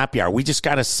 2-man happy hour. We just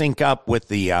got to sync up with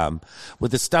the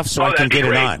stuff so I can that'd be get it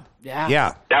great. on.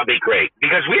 Yeah. That'd be great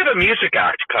because we have a music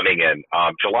act coming in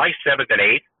July 7th and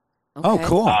 8th. Oh,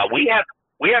 cool. We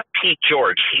have Pete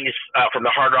George. He's from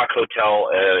the Hard Rock Hotel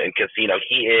and Casino.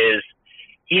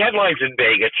 He headlines in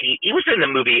Vegas. He was in the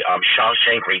movie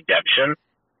Shawshank Redemption.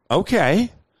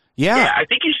 Okay. Yeah. I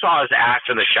think you saw his ass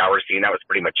in the shower scene. That was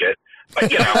pretty much it.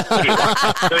 But, so he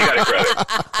got a credit.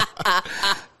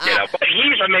 But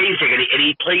he's amazing, and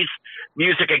he plays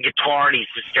music and guitar, and he's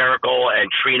hysterical,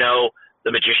 and Trino,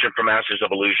 the magician from Masters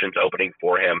of Illusions, opening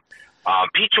for him.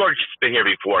 Pete George has been here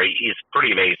before. He's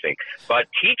pretty amazing. But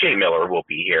T.J. Miller will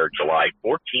be here July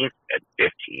 14th and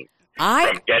 15th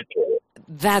from Deadpool.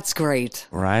 That's great.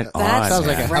 Right on. That sounds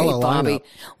like a great, hell of a Bobby. lineup.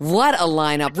 What a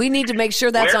lineup. We need to make sure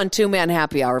that's on 2-man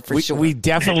happy hour for sure. We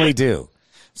definitely do.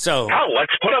 So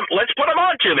Let's put him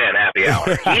on 2-man happy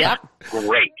hour. He's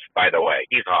great, by the way.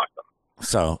 He's awesome.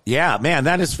 So, yeah, man,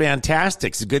 that is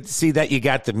fantastic. It's good to see that you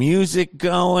got the music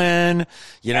going,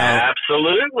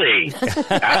 Absolutely.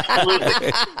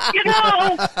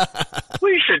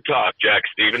 We should talk, Jack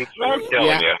Stevens. I'm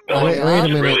telling you. Wait a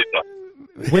minute. Really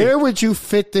Where would you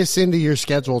fit this into your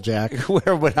schedule, Jack?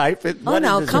 Where would I fit? Oh,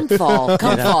 no, come fall.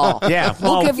 Yeah.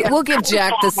 We'll give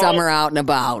Jack the summer out and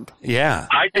about. Yeah.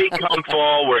 I think come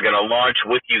fall, we're going to launch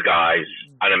with you guys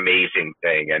an amazing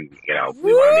thing. And,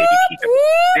 we want to maybe keep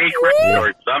it secret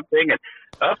or something. And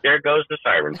Oh, there goes the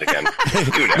sirens again.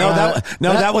 You know.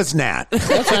 That was Nat.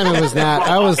 That time it was Nat.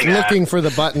 I was looking for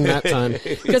the button that time.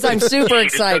 Because I'm super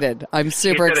excited. I'm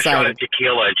super She did a shot of excited.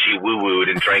 tequila and she woo-wooed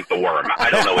and drank the worm. I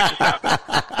don't know what just happened.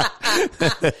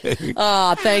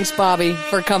 Thanks, Bobby,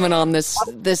 for coming on this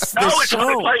Oh, it's my show.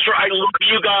 pleasure. I love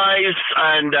you guys,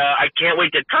 and I can't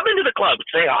wait to come into the club.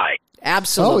 Say hi.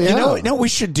 Absolutely. Oh, yeah. You know what we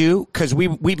should do? Because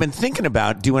we've been thinking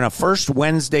about doing a first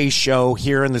Wednesday show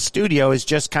here in the studio is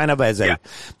just kind of as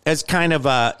kind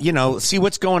of see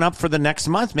what's going up for the next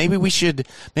month. Maybe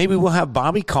we'll have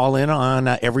Bobby call in on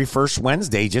every first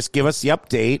Wednesday. Just give us the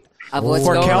update Of what's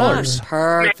for going Kellers. on.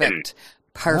 Perfect.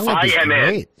 That would be I am in.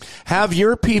 great. Have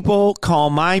your people call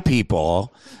my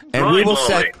people, and we will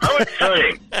set. How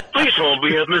exciting. Please hold.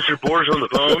 We have Mr. Bors on the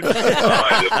phone.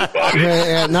 Hi, this is Bobby.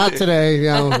 Yeah, not today.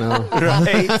 No.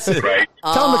 Right. Right.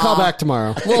 Tell him to call back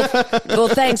tomorrow. Well,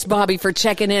 thanks, Bobby, for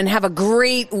checking in. Have a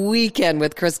great weekend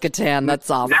with Chris Kattan. That's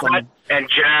awesome. Nat and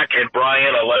Jack and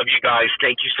Brian, I love you guys.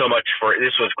 Thank you so much for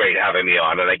this. Was great having me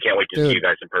on, and I can't wait to see you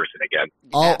guys in person again.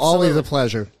 Always a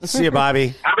pleasure. See you,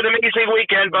 Bobby. Have an amazing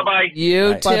weekend. Bye-bye.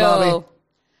 You too. Bye, Bobby.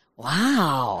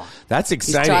 Wow. That's He's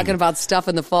exciting. talking about stuff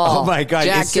in the fall. Oh my God!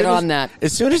 Jack, As soon get as- on that.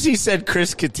 As soon as he said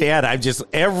Chris Kattan, I'm just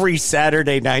every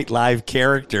Saturday Night Live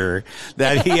character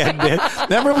that he had been.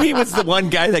 Remember, he was the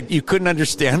one guy that you couldn't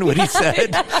understand what he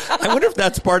said. I wonder if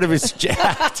that's part of his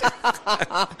chat.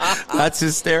 That's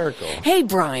hysterical. Hey,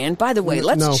 Brian, by the way,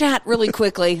 let's No. chat really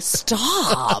quickly.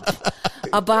 Stop.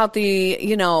 About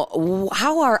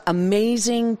how our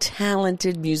amazing,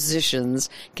 talented musicians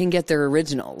can get their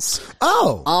originals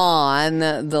Oh. on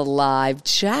the live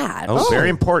chat. Oh, very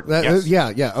important. Yes.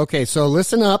 Yeah. Okay, so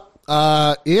listen up.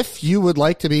 If you would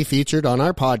like to be featured on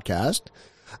our podcast,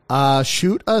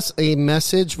 shoot us a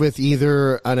message with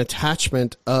either an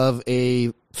attachment of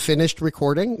a finished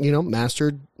recording,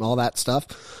 mastered, all that stuff,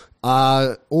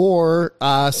 or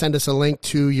send us a link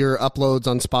to your uploads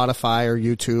on Spotify or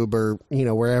YouTube or,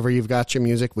 wherever you've got your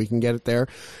music. We can get it there.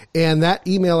 And that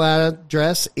email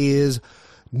address is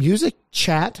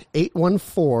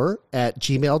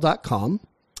musicchat814@gmail.com.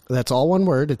 That's all one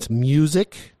word. It's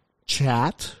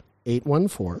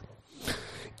musicchat814.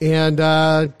 And,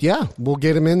 we'll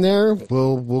get them in there.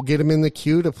 We'll get them in the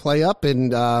queue to play up,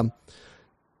 and,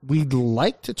 we'd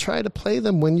like to try to play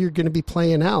them when you're going to be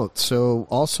playing out. So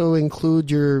also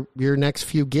include your next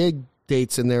few gig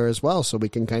dates in there as well, so we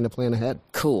can kind of plan ahead.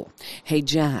 Cool. Hey,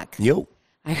 Jack. Yo.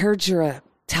 I heard you're a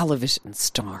television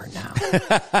star now.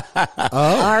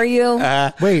 Are you?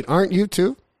 Wait, aren't you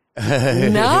too?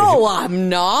 No, I'm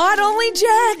not. Only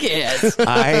Jack is.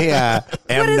 I am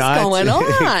What is not going on?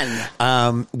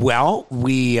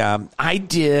 I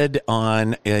did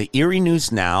on Erie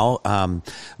News Now.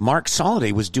 Mark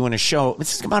Soliday was doing a show.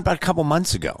 This is about a couple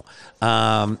months ago.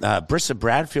 Brissa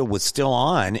Bradfield was still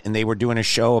on, and they were doing a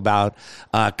show about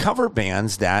cover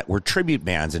bands that were tribute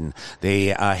bands, and they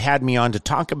had me on to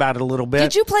talk about it a little bit.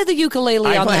 Did you play the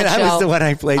ukulele on that show? I was the one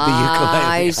I played the ukulele.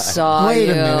 I on. saw Wait a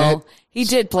you. minute. He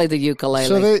did play the ukulele.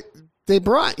 So they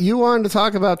brought you on to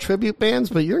talk about tribute bands,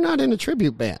 but you're not in a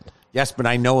tribute band. Yes, but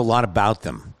I know a lot about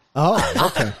them. Oh,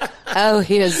 okay. Oh,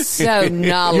 he is so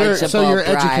knowledgeable. So you're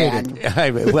Brian.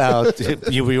 educated. Well,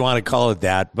 you want to call it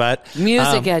that, but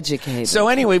Music educated. So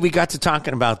anyway, we got to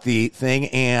talking about the thing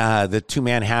and the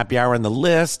 2-man happy hour and the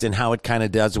list and how it kind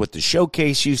of does what the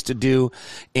showcase used to do.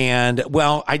 And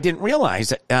well, I didn't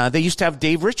realize they used to have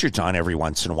Dave Richards on every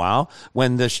once in a while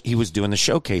when he was doing the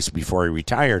showcase before he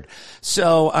retired.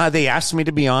 So they asked me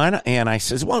to be on, and I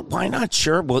says, well, why not?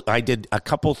 Sure. Well, I did a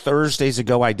couple Thursdays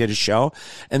ago. I did a show,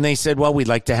 and they said, well, we'd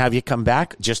like to have you come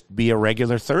back. Just be a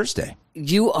regular Thursday.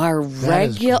 You are is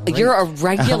regular. great. You're a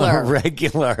regular. I'm a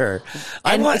regular.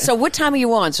 And so, what time are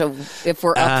you on? So, if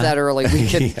we're up that early, we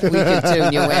can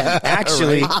tune you in.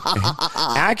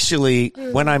 Actually,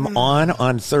 when I'm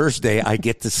on Thursday, I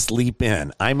get to sleep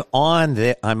in. I'm on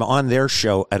their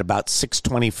show at about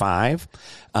 6:25.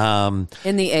 In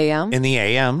the AM. In the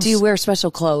AM. Do you wear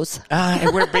special clothes? I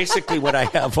wear basically what I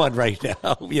have on right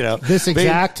now. This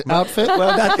exact outfit?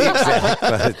 Well, not the exact,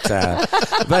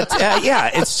 but yeah,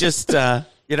 it's just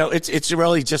it's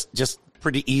really just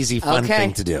pretty easy, fun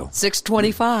thing to do.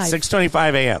 6:25.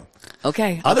 6:25 a.m.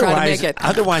 Okay, I'll try to make it.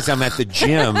 Otherwise, I'm at the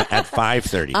gym at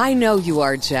 5:30. I know you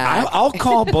are, Jack. I'll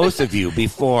call both of you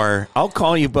before. I'll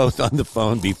call you both on the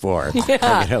phone before.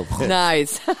 Yeah,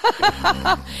 nice.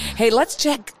 Hey, let's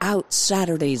check out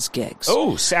Saturday's gigs.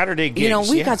 Oh, Saturday gigs.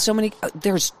 We've got so many.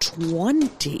 There's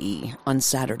 20 on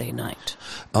Saturday night.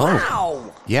 Oh,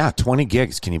 wow. Yeah, 20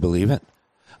 gigs. Can you believe it?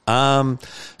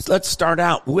 Let's start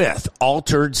out with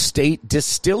Altered State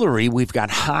Distillery. We've got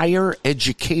Higher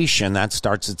Education. That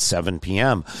starts at 7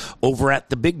 p.m. Over at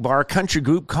the Big Bar Country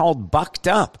Group called Bucked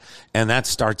Up, and that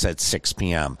starts at 6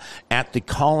 p.m. At the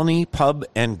Colony Pub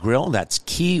and Grill, that's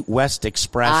Key West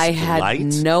Express I had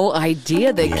Lights. no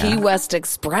idea that Yeah. Key West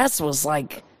Express was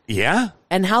like. Yeah.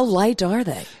 And how light are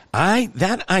they? I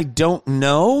don't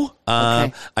know.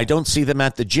 Okay. I don't see them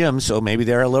at the gym, so maybe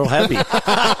they're a little heavy.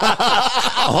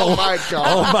 Oh my God.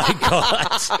 Oh my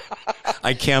God.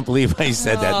 I can't believe I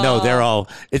said that. No,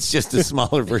 it's just a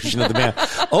smaller version of the band.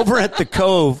 Over at the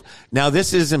Cove, now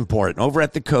this is important. Over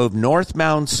at the Cove,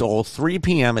 Northbound Soul, 3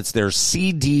 p.m. It's their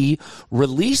CD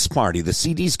release party. The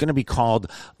CD is going to be called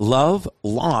Love,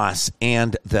 Loss,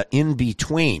 and the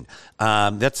In-Between.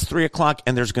 That's 3 o'clock,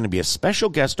 and there's going to be a special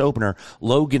guest opener,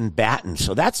 Logan Batten.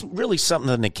 So that's really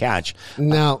something to catch.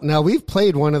 Now we've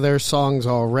played one of their songs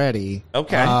already.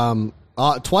 Okay.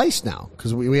 Twice now,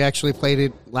 because we actually played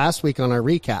it last week on our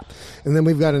recap. And then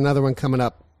we've got another one coming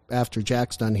up after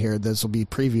Jack's done here. This will be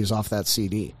previews off that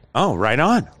CD. Oh, right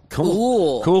on.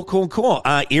 Cool. Cool.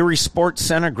 Erie Sports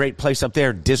Center, great place up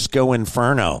there. Disco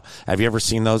Inferno. Have you ever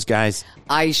seen those guys?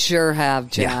 I sure have,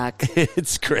 Jack. Yeah.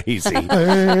 It's crazy.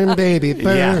 Burn, baby,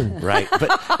 burn. Yeah, right.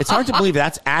 But it's hard to believe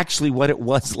that's actually what it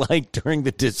was like during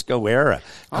the disco era.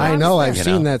 I know. I've You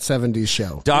seen know. that 70s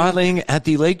show. Darling at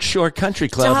the Lakeshore Country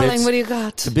Club. Darling, It's what do you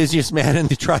got? the busiest man in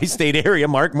the tri-state area,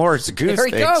 Mark Morris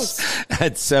Acoustics. There he goes.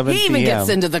 At 7 He even p.m. gets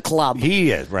into the club.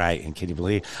 He is, right. And can you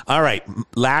believe? All right,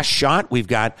 last shot. We've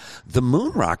got the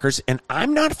Moon Rockers, and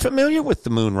I'm not familiar with the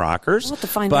Moon Rockers. We'll have to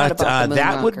find but, out about the Moon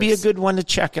that would be a Rockers. good one to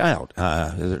check out.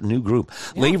 A new group.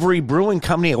 Lavery Brewing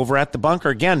Company over at the Bunker.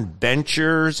 Again,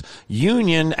 Benchers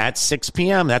Union at 6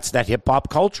 p.m. That's that hip-hop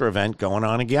culture event going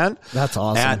on again. That's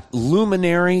awesome. At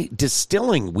Luminary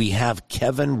Distilling, we have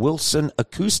Kevin Wilson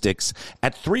Acoustics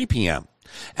at 3 p.m.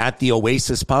 At the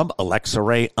Oasis Pub, Alexa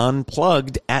Ray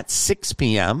Unplugged at 6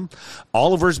 p.m.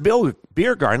 Oliver's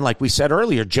Beer Garden, like we said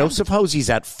earlier, Joseph Hosey's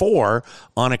at 4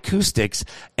 on acoustics.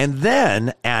 And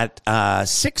then at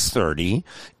 6:30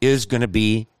 is going to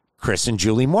be Chris and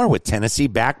Julie Moore with Tennessee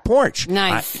Back Porch.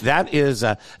 Nice. That is,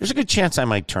 there's a good chance I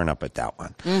might turn up at that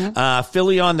one.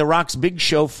 Philly on the Rocks Big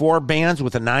Show, 4 bands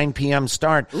with a 9 p.m.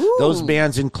 start. Those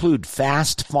bands include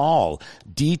Fast Fall,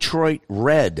 Detroit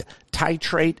Red,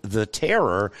 Titrate the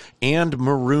Terror, and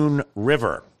Maroon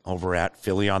River. Over at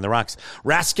Philly on the Rocks.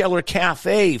 Rathskeller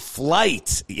Cafe,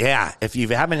 Flight. Yeah, if you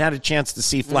haven't had a chance to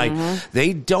see Flight,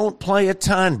 they don't play a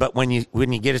ton, but when you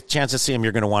get a chance to see them,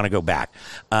 you're going to want to go back.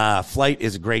 Flight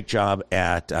is a great job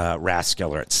at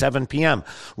Rathskeller at 7 p.m.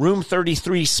 Room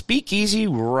 33 Speakeasy,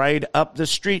 right up the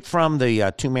street from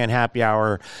the two-man happy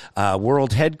hour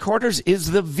world headquarters, is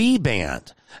the V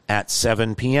Band. At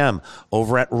 7 p.m.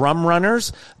 Over at Rum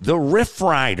Runners, the Riff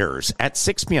Riders at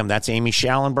 6 p.m. That's Amy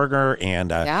Schallenberger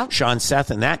and Sean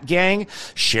Seth and that gang.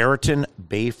 Sheraton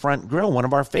Bayfront Grill, one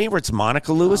of our favorites,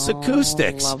 Monica Lewis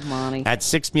Acoustics. Love Monty. At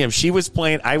 6 p.m. She was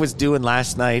playing, I was doing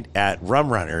last night at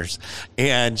Rum Runners,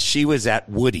 and she was at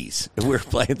Woody's. We were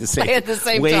playing the same, At the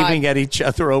same waving time. at each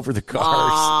other over the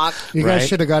cars. You Right. guys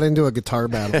should have got into a guitar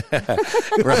battle.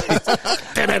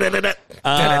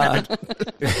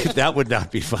 That would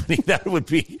not be funny. That would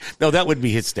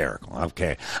be hysterical.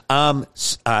 Okay.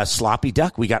 Sloppy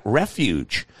Duck. We got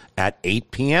Refuge at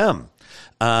 8 p.m.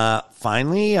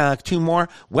 Finally, 2 more.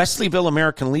 Wesleyville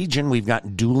American Legion. We've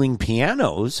got Dueling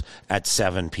Pianos at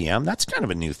 7 p.m. That's kind of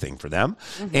a new thing for them.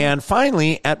 And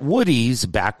finally, at Woody's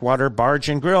Backwater Barge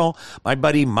and Grill, my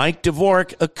buddy Mike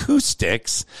Dvorak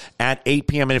Acoustics at 8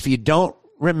 p.m. And if you don't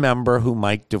remember who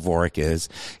Mike Dvorak is,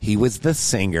 he was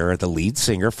the lead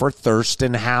singer for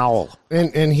Thurston Howell.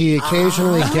 And he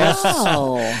occasionally guests.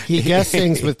 Oh. He guest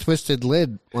sings with Twisted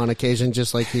Lid on occasion,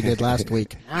 just like he did last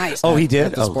week. Nice. Oh, he did?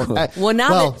 At the sport- cool. Well,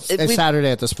 now that it's we've- Saturday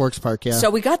at the Sports Park, yeah. So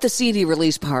we got the CD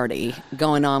release party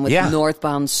going on with Yeah.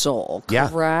 Northbound Soul, Yeah.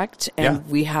 correct? And Yeah.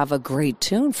 we have a great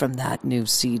tune from that new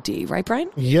CD, right, Brian?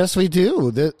 Yes, we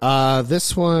do.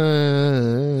 This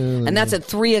one. And that's at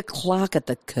 3 o'clock at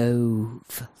the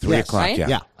Cove. 3 o'clock, Right? yeah.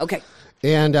 Yeah. Okay.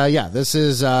 And this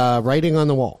is Writing on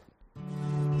the Wall.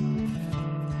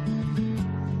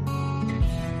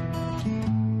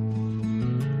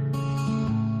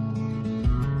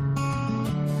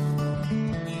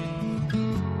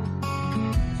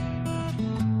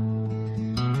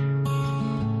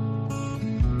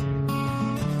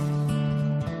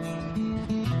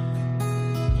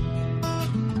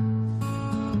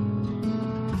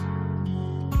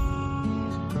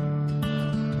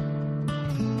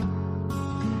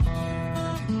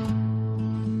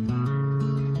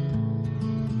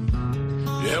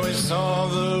 Yeah, we saw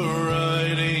the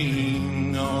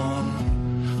writing on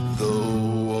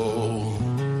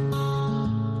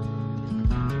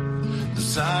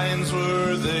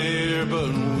there,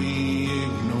 but we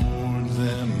ignored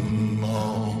them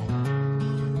all.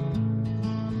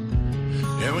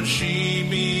 And when she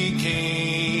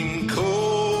became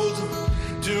cold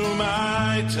to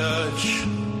my touch,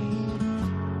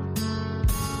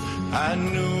 I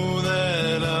knew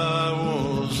that I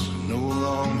was no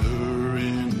longer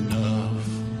enough.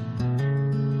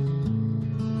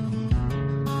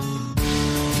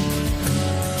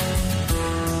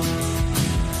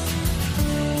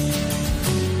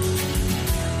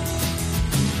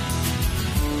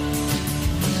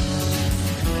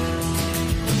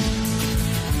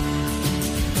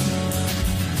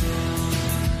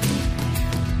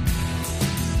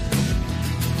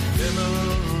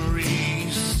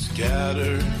 Memories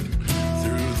scattered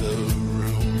through the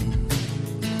room,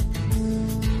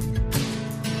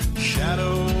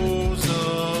 shadows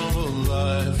of a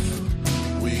life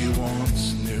we once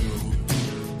knew,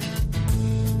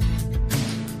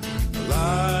 a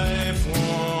life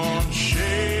once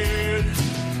shared,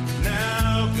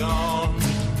 now gone,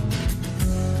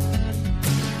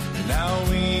 and now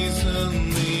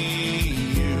easily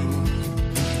you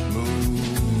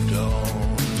moved on.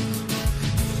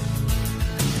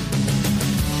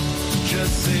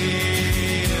 Just say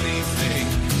anything.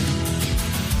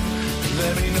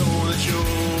 Let me know that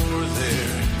you're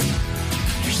there.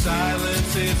 Your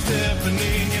silence is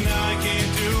deafening and I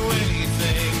can't do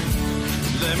anything.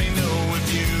 Let me know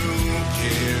if you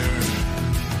care.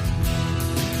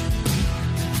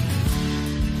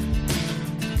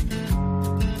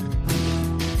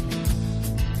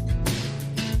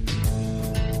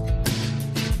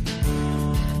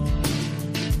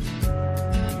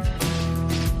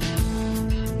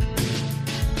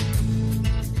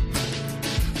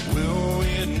 Will we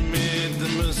admit the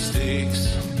mistakes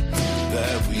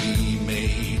that we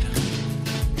made?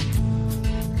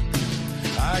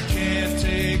 I can't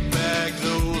take back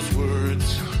those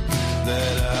words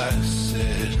that I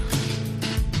said.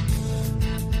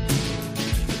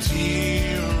 A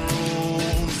tear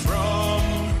rolled from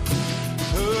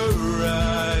her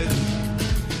eye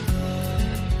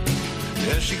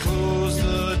as she closed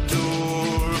the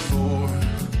door for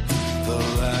the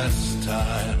last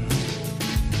time.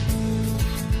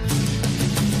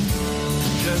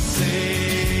 Just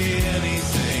say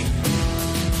anything.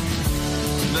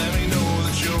 Let me know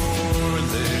that you're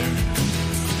there.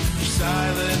 Your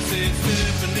silence is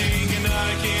deafening and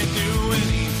I can't do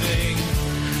anything.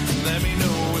 Let me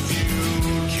know if you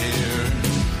care.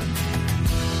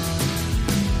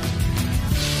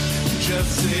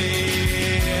 Just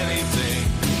say anything.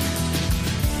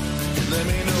 Let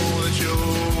me know that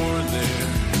you're there.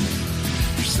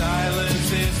 Your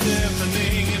silence is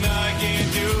deafening and I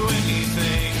can't do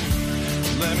anything.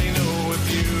 Let me know if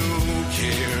you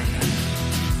care.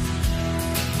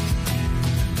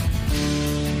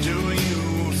 Do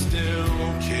you still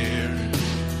care?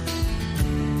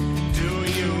 Do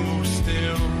you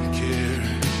still care?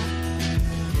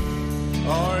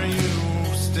 Are you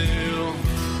still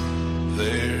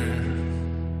there?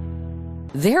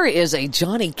 There is a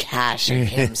Johnny Cash in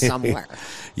him somewhere.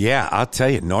 Yeah, I'll tell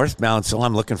you, Northbound Soul,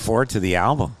 I'm looking forward to the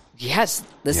album. Yes,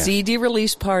 the CD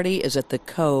release party is at the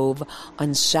Cove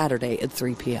on Saturday at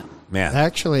 3 p.m. Man.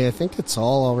 Actually, I think it's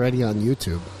all already on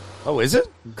YouTube. Oh, is it?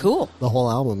 Cool. The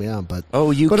whole album, yeah. But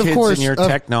you but kids of course, and your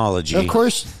technology. Of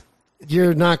course,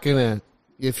 you're not gonna.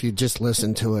 If you just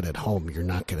listen to it at home, you're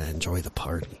not gonna enjoy the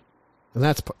party, and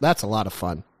that's a lot of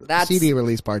fun. CD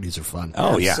release parties are fun.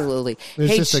 Oh, yeah. Absolutely.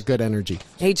 There's just a good energy.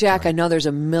 Hey, Jack, I know there's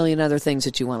a million other things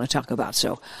that you want to talk about,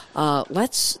 so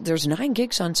there's 9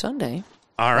 gigs on Sunday.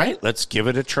 All right, let's give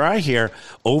it a try here.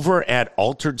 Over at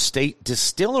Altered State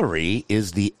Distillery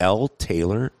is the L.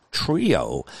 Taylor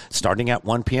Trio. Starting at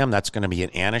 1 p.m., that's going to be an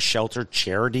Anna Shelter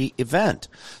charity event.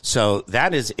 So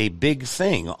that is a big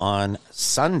thing on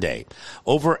Sunday.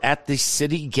 Over at the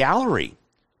City Gallery,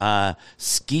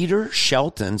 Skeeter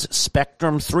Shelton's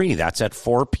Spectrum 3. That's at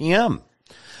 4 p.m.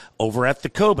 Over at the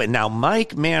Cove. And now Mike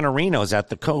Manarino's at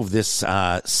the Cove this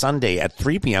Sunday at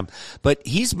 3 p.m. But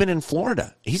he's been in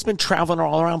Florida. He's been traveling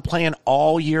all around playing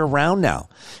all year round now.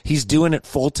 He's doing it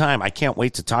full time. I can't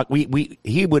wait to talk.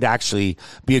 He would actually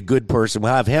be a good person.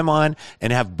 We'll have him on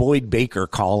and have Boyd Baker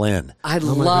call in. I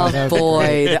love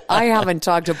Boyd. I haven't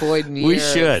talked to Boyd in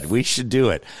years. We should do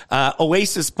it.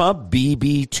 Oasis Pub,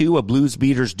 BB2, a Blues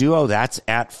Beaters duo. That's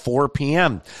at 4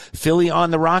 p.m. Philly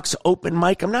on the Rocks open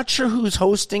mic. I'm not sure who's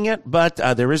hosting it, but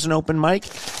there is an open mic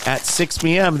at 6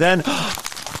 p.m. Then,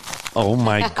 oh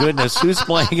my goodness, who's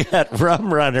playing at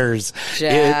Rum Runners?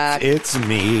 Jack. It's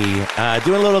me.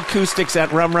 Doing a little acoustics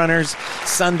at Rum Runners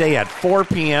Sunday at 4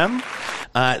 p.m.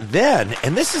 Then,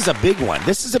 and this is a big one.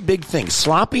 This is a big thing.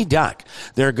 Sloppy Duck.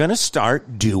 They're going to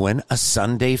start doing a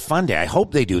Sunday fun day. I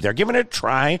hope they do. They're giving it a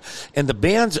try. And the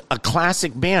band's a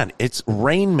classic band. It's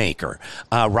Rainmaker.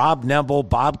 Rob Neville,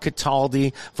 Bob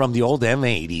Cataldi from the old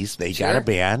M80s. They got a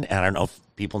band. And I don't know if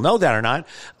people know that or not.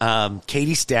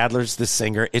 Katie Stadler's the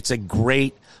singer. It's a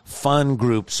great, fun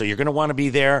group. So you're going to want to be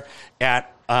there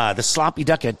at the Sloppy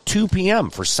Duck at 2 p.m.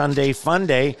 for Sunday Fun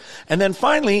Day. And then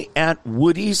finally at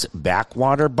Woody's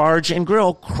Backwater Barge and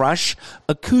Grill, Crush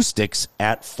Acoustics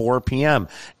at 4 p.m.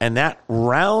 And that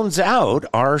rounds out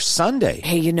our Sunday.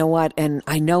 Hey, you know what? And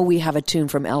I know we have a tune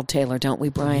from Elle Taylor, don't we,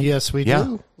 Brian? Yes, we Yeah.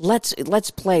 do. Let's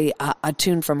play a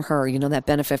tune from her. You know, that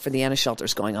benefit for the Anna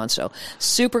shelter's going on. So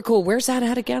super cool. Where's that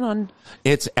at again?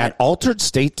 It's at Altered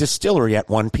State Distillery at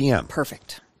 1 p.m.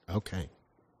 Perfect. Okay.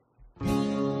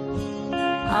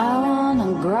 I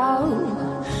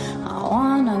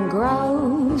wanna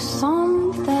grow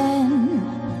something.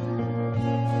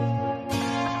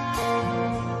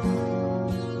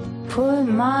 Put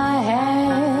my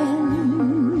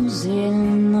hands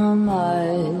in the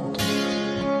mud.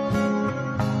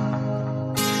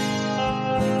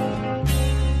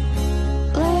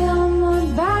 Lay on my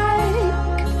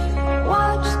back,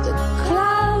 watch the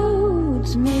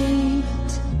clouds meet.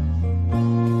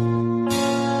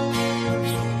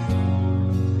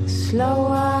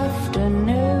 Slow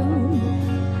afternoon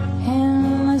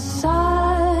in the sun.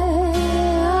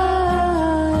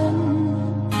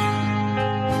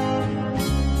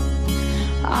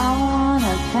 I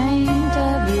wanna paint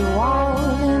every wall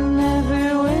and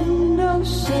every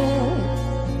windowsill.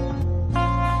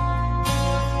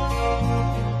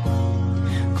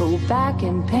 Go back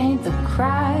and paint the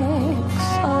cracks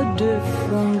a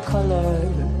different color.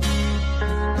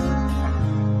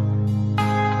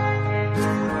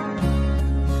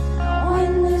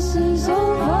 This is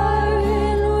over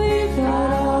and we've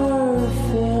had our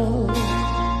fill.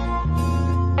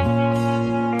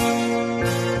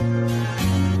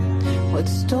 What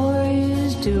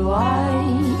stories do I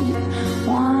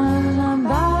want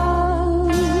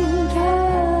about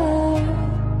her?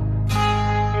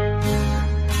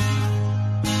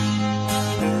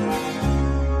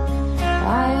 I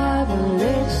have a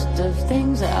list of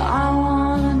things that I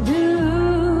want to do.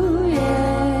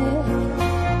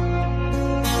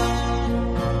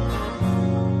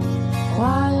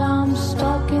 While I'm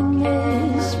stuck in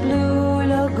this blue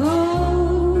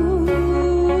lagoon,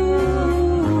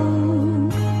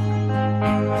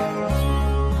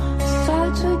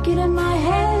 start to get in my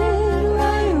head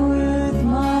right with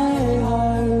my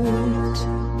heart,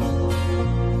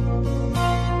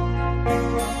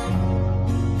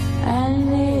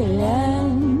 and it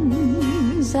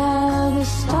ends at the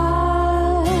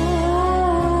start.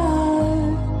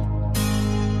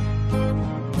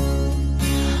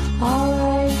 I'll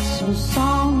write some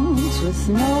songs with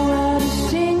nowhere to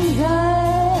sing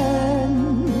them.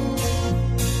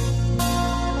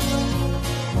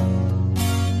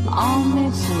 I'll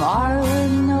make some art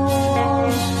with no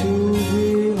walls to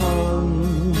be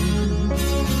hung.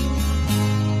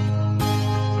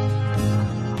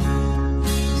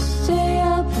 Stay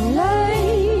up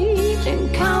late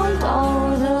and count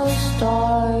all the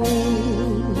stars.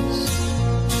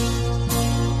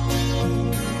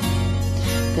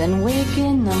 Then wake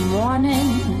in the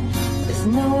morning with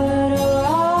nowhere to run.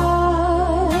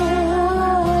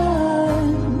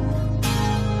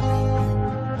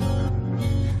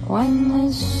 When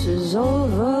this is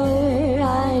over,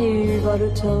 I gotta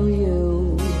tell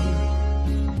you,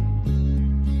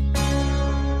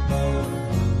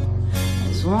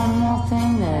 there's one more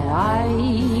thing that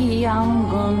I'm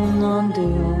gonna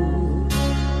do.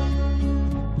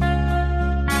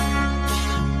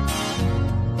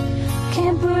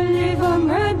 Can't believe I'm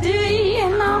ready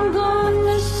and I'm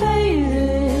gonna say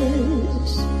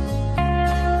this.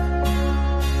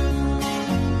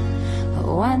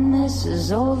 When this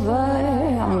is over,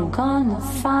 I'm gonna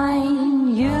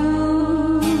find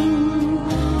you.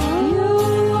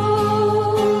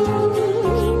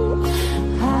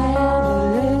 I have a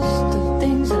list of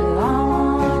things that I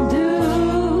wanna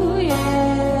do,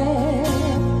 yeah.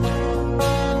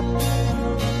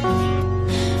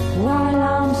 While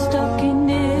I'm stuck in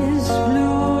this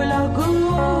blue lagoon,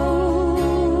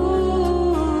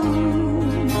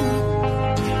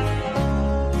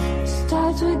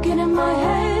 starts to get in my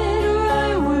head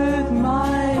right with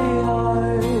my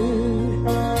heart,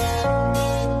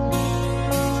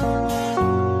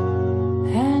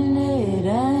 and it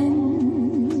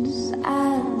ends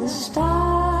at the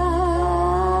start.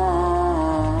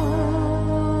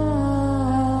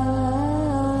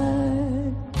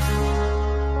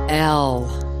 Elle.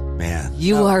 Man.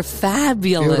 You are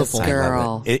fabulous, Beautiful.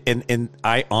 girl. And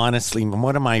I honestly,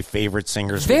 one of my favorite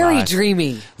singers. Very was-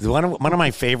 dreamy. One of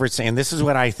my favorites, and this is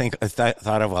what I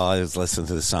thought of while I was listening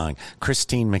to the song.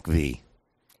 Christine McVie,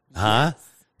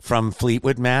 from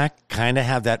Fleetwood Mac, kind of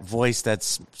have that voice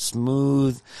that's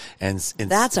smooth and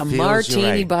That's a feels you martini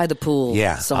right. by the pool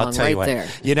Yeah, song I'll tell right you what. there.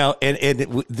 You know,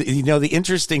 the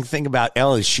interesting thing about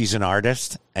Elle is she's an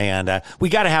artist, and we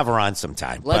got to have her on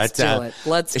sometime. Let's do it.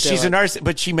 Let's do She's it. an artist,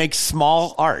 but she makes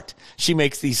small art. She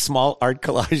makes these small art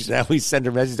collages that we send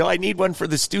her messages. Oh, I need one for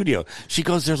the studio. She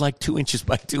goes, they're like 2 inches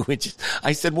by 2 inches.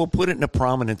 I said, we'll put it in a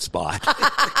prominent spot.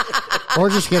 Or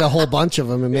just get a whole bunch of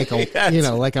them and make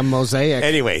like a mosaic.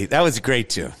 Anyway, that was great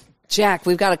too. Jack,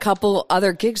 we've got a couple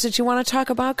other gigs that you want to talk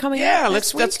about coming Yeah, up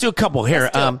let's next week? do a couple here.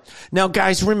 Let's do it. Now,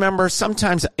 guys, remember,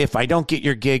 sometimes if I don't get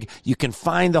your gig, you can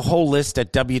find the whole list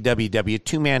at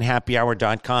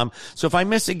www.twomanhappyhour.com. So if I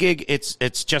miss a gig, it's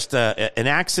just an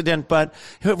accident. But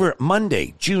however,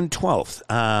 Monday, June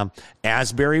 12th,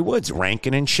 Asbury Woods,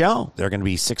 Rankin and Shell. They're going to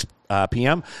be 6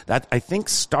 p.m. That, I think,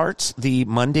 starts the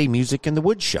Monday Music in the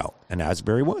Woods show in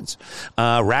Asbury Woods.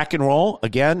 Rack and Roll,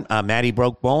 again, Maddie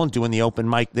Broke Bowling doing the open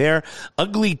mic there.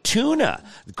 Ugly Tuna,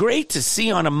 great to see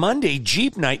on a Monday,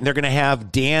 Jeep night, and they're going to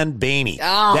have Dan Baney.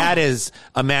 Oh. That is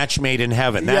a match made in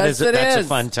heaven. Yes, That's a is.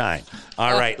 fun time.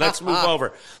 All right, let's move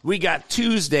over. We got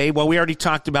Tuesday. Well, we already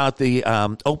talked about the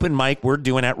open mic we're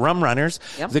doing at Rum Runners.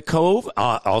 Yep. The Cove,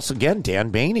 also, again,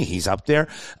 Dan Baney, he's up there.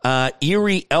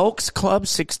 Erie Elks Club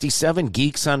 67,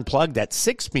 Geeks Unplugged at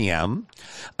 6 p.m.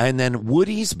 And then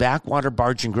Woody's Backwater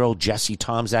Barge and Grill, Jesse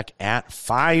Tomzak at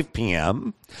 5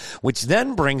 p.m., which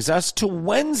then brings us to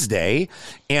Wednesday.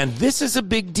 And this is a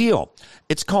big deal.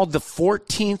 It's called the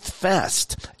 14th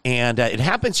Fest, and it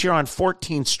happens here on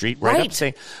 14th Street, right up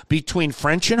say, between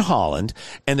French and Holland,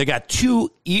 and they got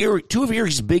two of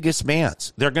Erie's biggest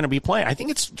bands. They're going to be playing. I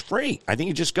think it's free. I think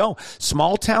you just go.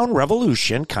 Small Town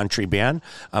Revolution, country band.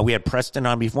 We had Preston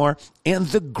on before, and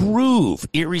The Groove,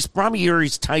 probably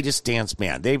Erie's tightest dance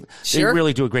band. They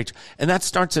really do a great job. And that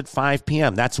starts at 5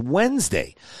 p.m. That's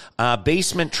Wednesday.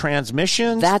 Basement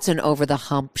Transmissions. That's an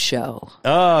over-the-hump show.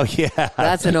 Oh, yeah.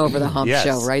 That's an over-the-hump Yes.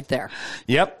 show right there.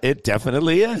 Yep, it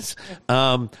definitely is.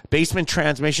 Basement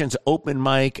Transmissions, open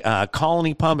mic,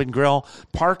 Colony Pub and Grill,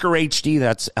 Parker HD,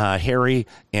 that's Harry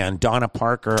and Donna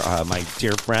Parker, my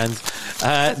dear friends.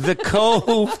 The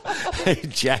Cove,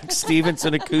 Jack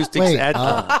Stevenson Acoustics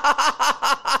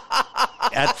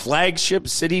at Flagship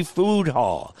City Food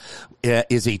Hall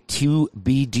is a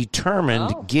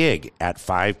to-be-determined gig at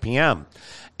 5 p.m.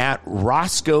 At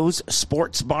Roscoe's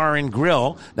Sports Bar and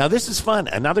Grill. Now, this is fun.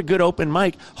 Another good open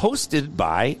mic hosted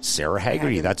by Sarah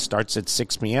Haggerty. That starts at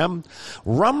 6 p.m.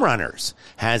 Rum Runners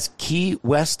has Key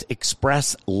West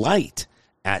Express Light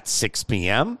at 6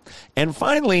 p.m. And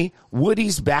finally,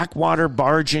 Woody's Backwater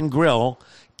Barge and Grill,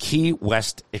 Key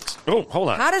West. Hold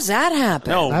on. How does that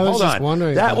happen? No, I was hold just on.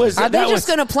 wondering That about was. Are they that just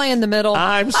was, going to play in the middle?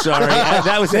 I'm sorry.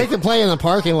 That was. They can play in the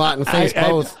parking lot and face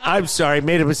both. I'm sorry.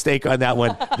 Made a mistake on that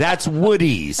one. That's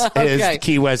Woody's. Okay. Is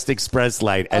Key West Express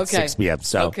Light at 6 p.m.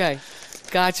 So. Okay.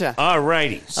 Gotcha. All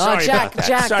righty. Sorry Jack, about that.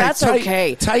 Jack, Sorry, that's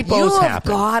okay. Typos you have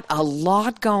happen. got a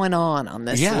lot going on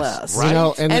this Yes, list. right. You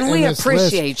know, And we this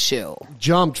appreciate list you.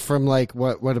 jumped from like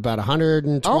what about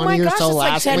 120 Oh my or gosh, so it's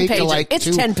like last 10 week pages. to like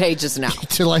It's 10 pages now.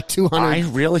 to like 200. I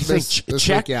really think this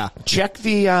check week, yeah. check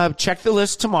the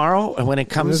list tomorrow when it I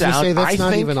comes was gonna out. say, that's I not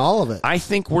think, even all of it. I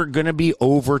think we're going to be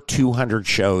over 200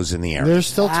 shows in the area. There's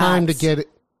still time to get it.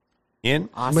 in.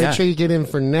 Make sure you get in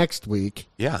for next week.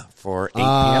 Yeah, for 8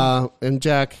 p.m. And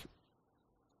Jack,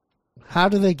 how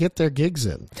do they get their gigs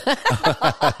in?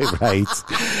 Right.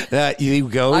 You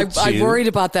go I'm to... worried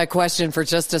about that question for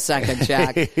just a second,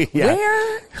 Jack. Yeah.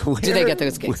 Where do they get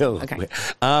those gigs? Okay.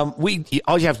 All you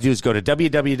have to do is go to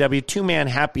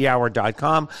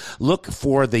www.twomanhappyhour.com. Look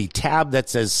for the tab that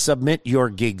says Submit Your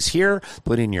Gigs Here.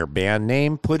 Put in your band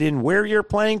name. Put in where you're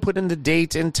playing. Put in the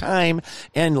date and time.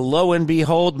 And lo and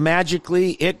behold,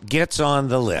 magically, it gets on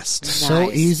the list. So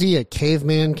Nice. easy, a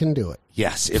caveman can do it.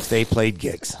 Yes, if they played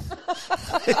gigs.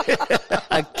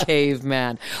 A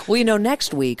caveman. Well,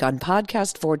 next week on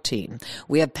Podcast 14,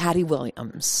 we have Patty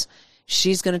Williams.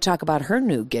 She's going to talk about her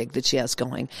new gig that she has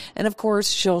going. And, of course,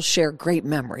 she'll share great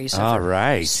memories of All her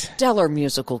right. stellar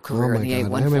musical Oh career my in the God. I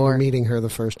 814. remember meeting her the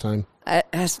first time.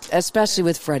 Especially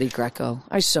with Freddie Greco.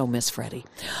 I so miss Freddie.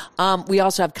 We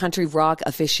also have country rock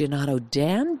aficionado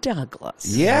Dan Douglas.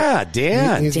 Yeah,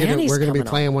 Dan. Danny's We're going to be coming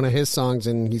playing one of his songs,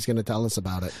 and he's going to tell us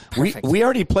about it. We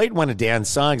already played one of Dan's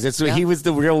songs. That's what he was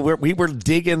the real. We were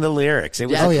digging the lyrics. It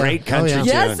was Yeah. a Oh, yeah. great country Oh,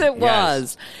 yeah. tune. Yes, it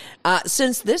was.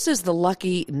 Since this is the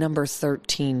lucky number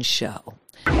 13 show,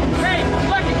 Hey,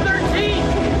 lucky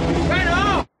 13! Right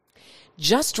on!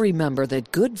 Just remember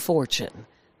that good fortune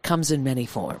comes in many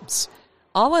forms.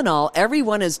 All in all,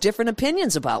 everyone has different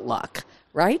opinions about luck,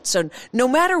 right? So no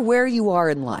matter where you are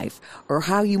in life or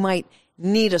how you might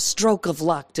need a stroke of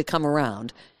luck to come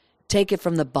around, take it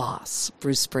from the boss,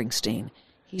 Bruce Springsteen.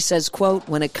 He says, quote,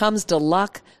 when it comes to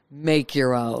luck, make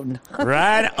your own.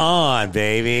 Right on,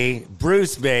 baby.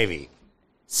 Bruce, baby.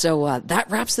 So that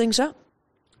wraps things up.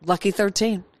 Lucky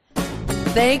 13.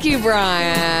 Thank you,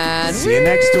 Brian. See you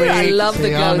next week. I love See the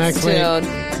y'all Goats next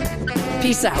week. tune.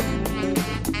 Peace out.